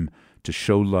help him to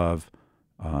show love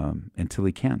until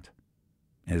he can't.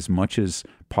 As much as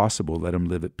possible, let him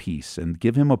live at peace, and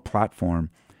give him a platform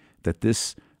that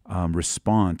this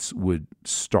response would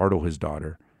startle his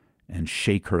daughter and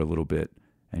shake her a little bit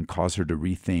and cause her to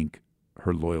rethink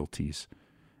her loyalties.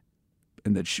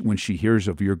 And that when she hears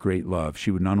of your great love, she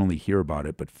would not only hear about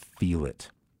it, but feel it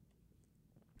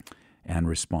and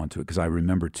respond to it. Because I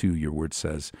remember, too, your word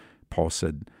says, Paul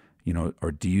said,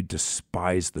 or do you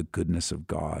despise the goodness of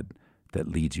God that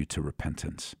leads you to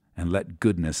repentance? And let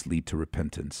goodness lead to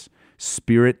repentance,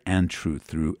 spirit and truth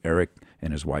through Eric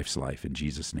and his wife's life. In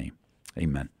Jesus' name,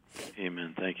 amen.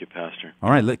 Amen. Thank you, Pastor.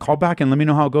 All right, call back and let me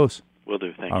know how it goes. Will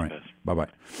do. Thank All you, right. Pastor. Bye-bye.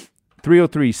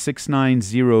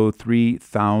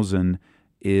 303-690-3000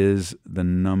 is the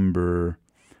number.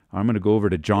 I'm going to go over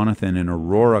to Jonathan in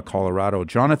Aurora, Colorado.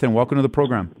 Jonathan, welcome to the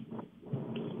program.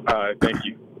 Thank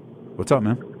you. What's up,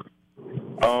 man?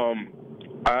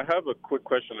 I have a quick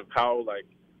question of how,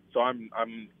 so I'm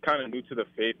kind of new to the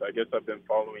faith. I guess I've been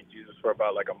following Jesus for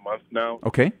about a month now.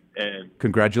 Okay. And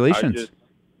congratulations.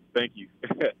 Thank you.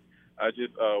 I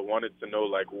just wanted to know,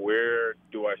 where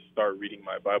do I start reading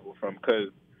my Bible from? Because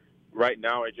right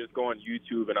now I just go on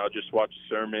YouTube and I'll just watch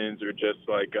sermons or just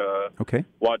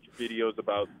watch videos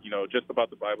about, just about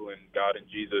the Bible and God and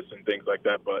Jesus and things like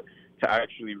that. But to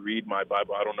actually read my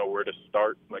Bible, I don't know where to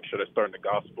start. Should I start in the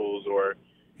Gospels or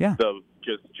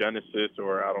just Genesis,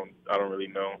 or I don't really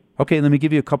know. Okay, let me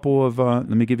give you a couple of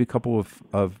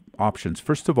options.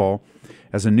 First of all,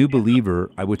 as a new believer,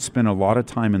 I would spend a lot of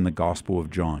time in the Gospel of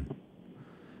John,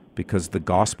 because the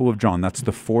Gospel of John, that's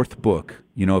the fourth book.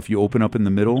 If you open up in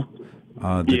the middle.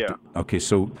 Okay,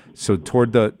 so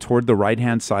toward the right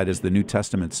hand side, as the New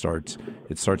Testament starts,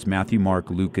 it starts Matthew, Mark,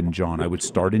 Luke, and John. I would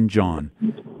start in John,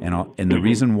 and the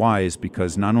reason why is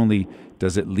because not only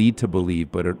does it lead to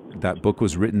believe, but that book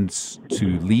was written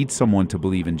to lead someone to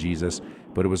believe in Jesus,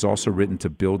 but it was also written to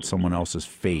build someone else's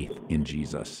faith in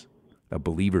Jesus, a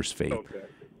believer's faith. Okay.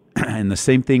 And the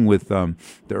same thing with the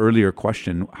earlier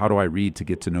question, how do I read to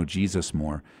get to know Jesus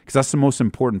more? Because that's the most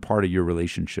important part of your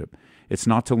relationship. It's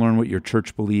not to learn what your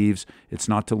church believes. It's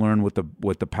not to learn what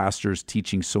the pastor is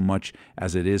teaching so much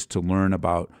as it is to learn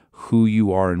about who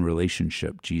you are in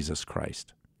relationship, Jesus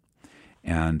Christ.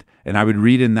 And I would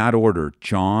read in that order: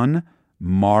 John,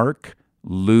 Mark,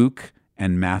 Luke,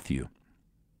 and Matthew.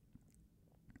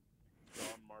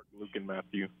 John, Mark, Luke, and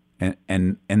Matthew.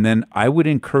 And then I would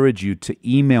encourage you to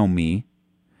email me,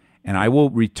 and I will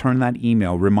return that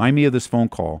email. Remind me of this phone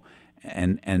call,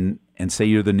 and say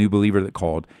you're the new believer that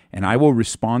called, and I will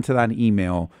respond to that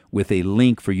email with a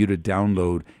link for you to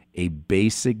download a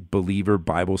basic believer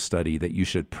Bible study that you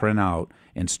should print out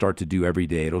and start to do every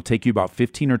day. It'll take you about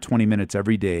 15 or 20 minutes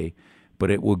every day,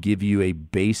 but it will give you a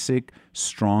basic,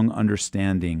 strong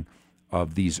understanding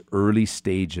of these early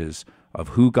stages of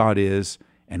who God is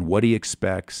and what He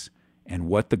expects and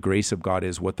what the grace of God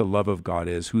is, what the love of God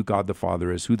is, who God the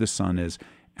Father is, who the Son is,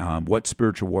 what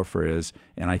spiritual warfare is.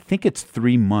 And I think it's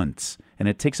 3 months, and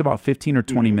it takes about 15 or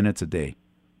 20 minutes a day.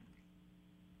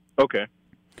 Okay.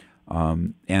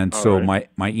 So right.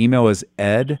 my email is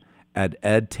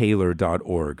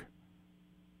ed@edtaylor.org.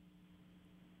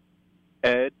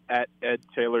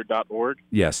 ed@edtaylor.org?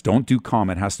 Yes, don't do com.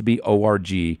 It has to be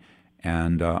ORG,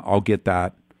 and I'll get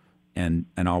that, and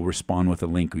I'll respond with a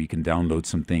link where you can download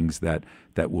some things that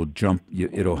will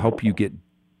it'll help you get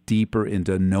deeper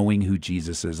into knowing who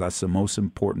Jesus is. That's the most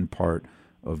important part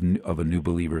of a new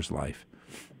believer's life.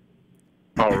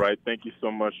 All right, thank you so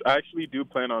much. I actually do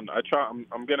plan on.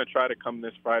 I'm going to try to come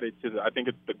this Friday to I think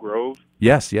it's the Grove.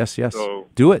 Yes. So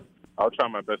do it. I'll try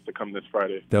my best to come this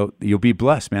Friday. You'll be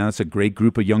blessed, man. That's a great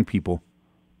group of young people.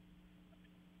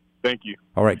 Thank you.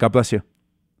 All right. God bless you.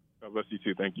 God bless you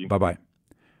too. Thank you. Bye-bye.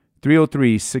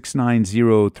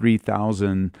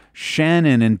 303-690-3000.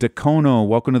 Shannon in Dacono.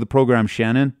 Welcome to the program,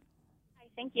 Shannon. Hi,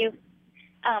 thank you.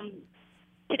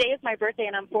 Today is my birthday,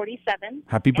 and I'm 47.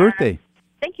 Happy birthday.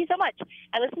 Thank you so much.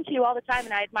 I listen to you all the time,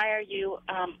 and I admire you.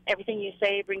 Everything you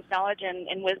say brings knowledge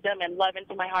and wisdom and love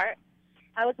into my heart.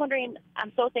 I was wondering,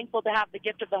 I'm so thankful to have the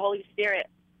gift of the Holy Spirit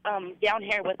down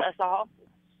here with us all.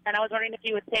 And I was wondering if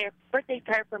you would say a birthday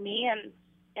prayer for me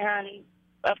and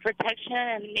protection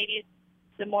and maybe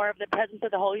the more of the presence of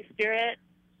the Holy Spirit,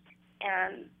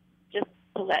 and just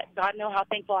to let God know how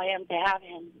thankful I am to have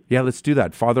him. Yeah, let's do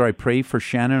that. Father, I pray for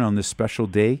Shannon on this special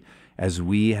day as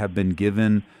we have been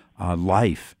given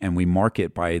life, and we mark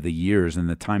it by the years and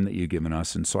the time that you've given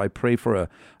us. And so I pray for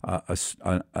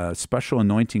a special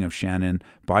anointing of Shannon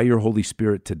by your Holy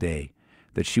Spirit today,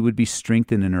 that she would be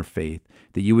strengthened in her faith,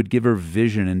 that you would give her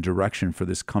vision and direction for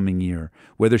this coming year.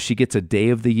 Whether she gets a day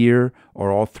of the year or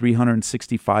all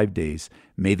 365 days,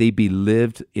 may they be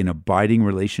lived in abiding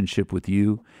relationship with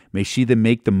you. May she then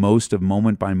make the most of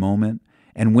moment by moment.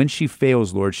 And when she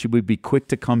fails, Lord, she would be quick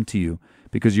to come to you,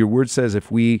 because your word says if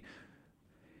we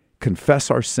confess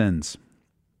our sins,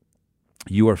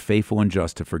 you are faithful and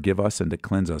just to forgive us and to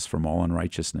cleanse us from all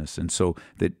unrighteousness. And so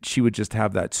that she would just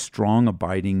have that strong,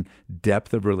 abiding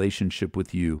depth of relationship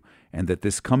with you, and that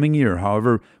this coming year,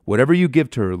 whatever you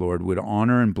give to her, Lord, would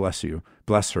honor and bless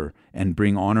her, and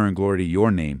bring honor and glory to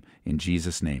your name, in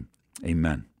Jesus' name.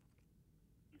 Amen.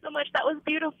 So much. That was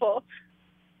beautiful.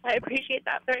 I appreciate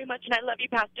that very much, and I love you,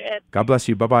 Pastor Ed. God bless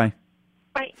you. Bye-bye.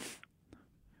 Bye.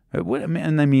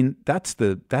 And I mean, that's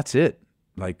it.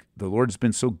 Like, the Lord's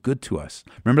been so good to us.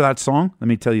 Remember that song? Let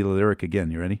me tell you the lyric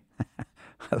again. You ready?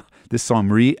 This song,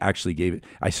 Marie actually gave it.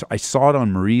 I saw it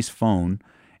on Marie's phone,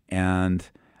 and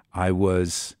I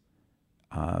was,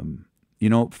 let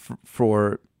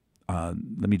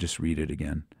me just read it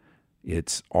again.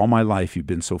 It's, all my life you've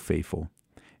been so faithful,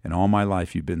 and all my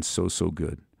life you've been so, so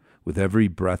good. With every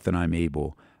breath that I'm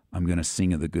able, I'm going to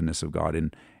sing of the goodness of God.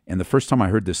 And the first time I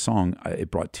heard this song, it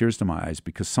brought tears to my eyes,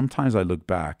 because sometimes I look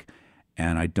back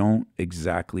and I don't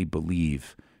exactly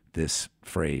believe this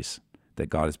phrase that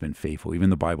God has been faithful. Even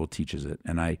the Bible teaches it.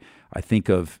 And I think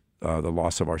of the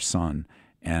loss of our son,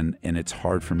 and it's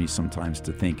hard for me sometimes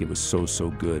to think it was so, so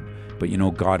good. But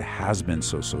God has been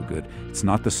so, so good. It's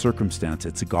not the circumstance,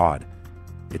 it's God.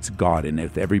 It's God. And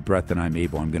with every breath that I'm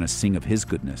able, I'm going to sing of his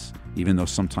goodness, even though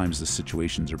sometimes the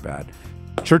situations are bad.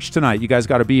 Church tonight, you guys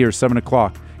got to be here 7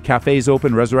 o'clock. Cafe's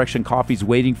open. Resurrection Coffee's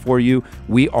waiting for you.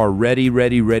 We are ready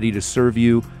to serve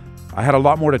you. I had a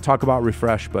lot more to talk about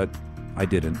Refresh, but I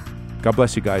didn't. God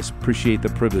bless you guys. Appreciate the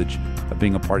privilege of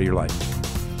being a part of your life.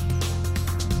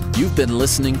 You've been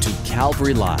listening to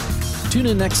Calvary Live. Tune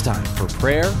in next time for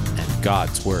prayer and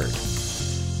God's Word.